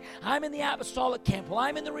division. Like, I'm in the apostolic camp. Well,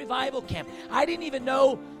 I'm in the revival camp. I didn't even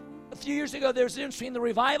know a few years ago there was a difference between the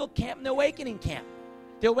revival camp and the awakening camp.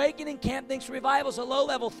 The awakening camp thinks revival is a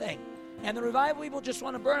low-level thing. And the revival people just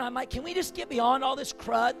want to burn. I'm like, can we just get beyond all this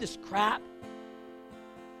crud, this crap?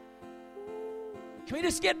 Can we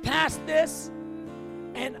just get past this?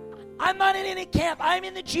 And I'm not in any camp. I'm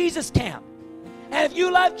in the Jesus camp. And if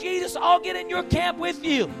you love Jesus, I'll get in your camp with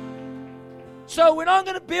you. So we're not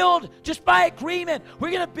going to build just by agreement.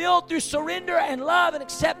 We're going to build through surrender and love and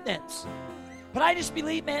acceptance. But I just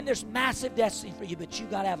believe, man, there's massive destiny for you, but you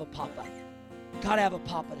got to have a papa. Got to have a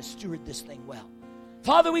papa to steward this thing well.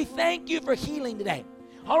 Father, we thank you for healing today.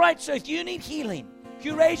 All right, so if you need healing, if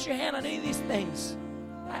you raise your hand on any of these things,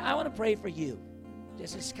 I want to pray for you.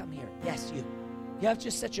 Just come here. Yes, you. You have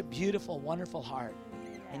just such a beautiful, wonderful heart.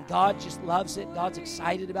 And God just loves it. God's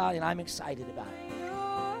excited about it, and I'm excited about it.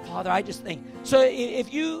 Father, I just think. So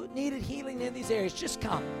if you needed healing in these areas, just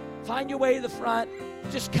come. Find your way to the front.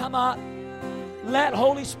 Just come up. Let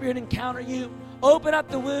Holy Spirit encounter you. Open up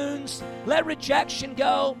the wounds. Let rejection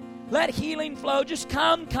go. Let healing flow. Just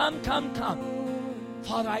come. Father,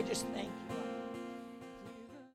 I just thank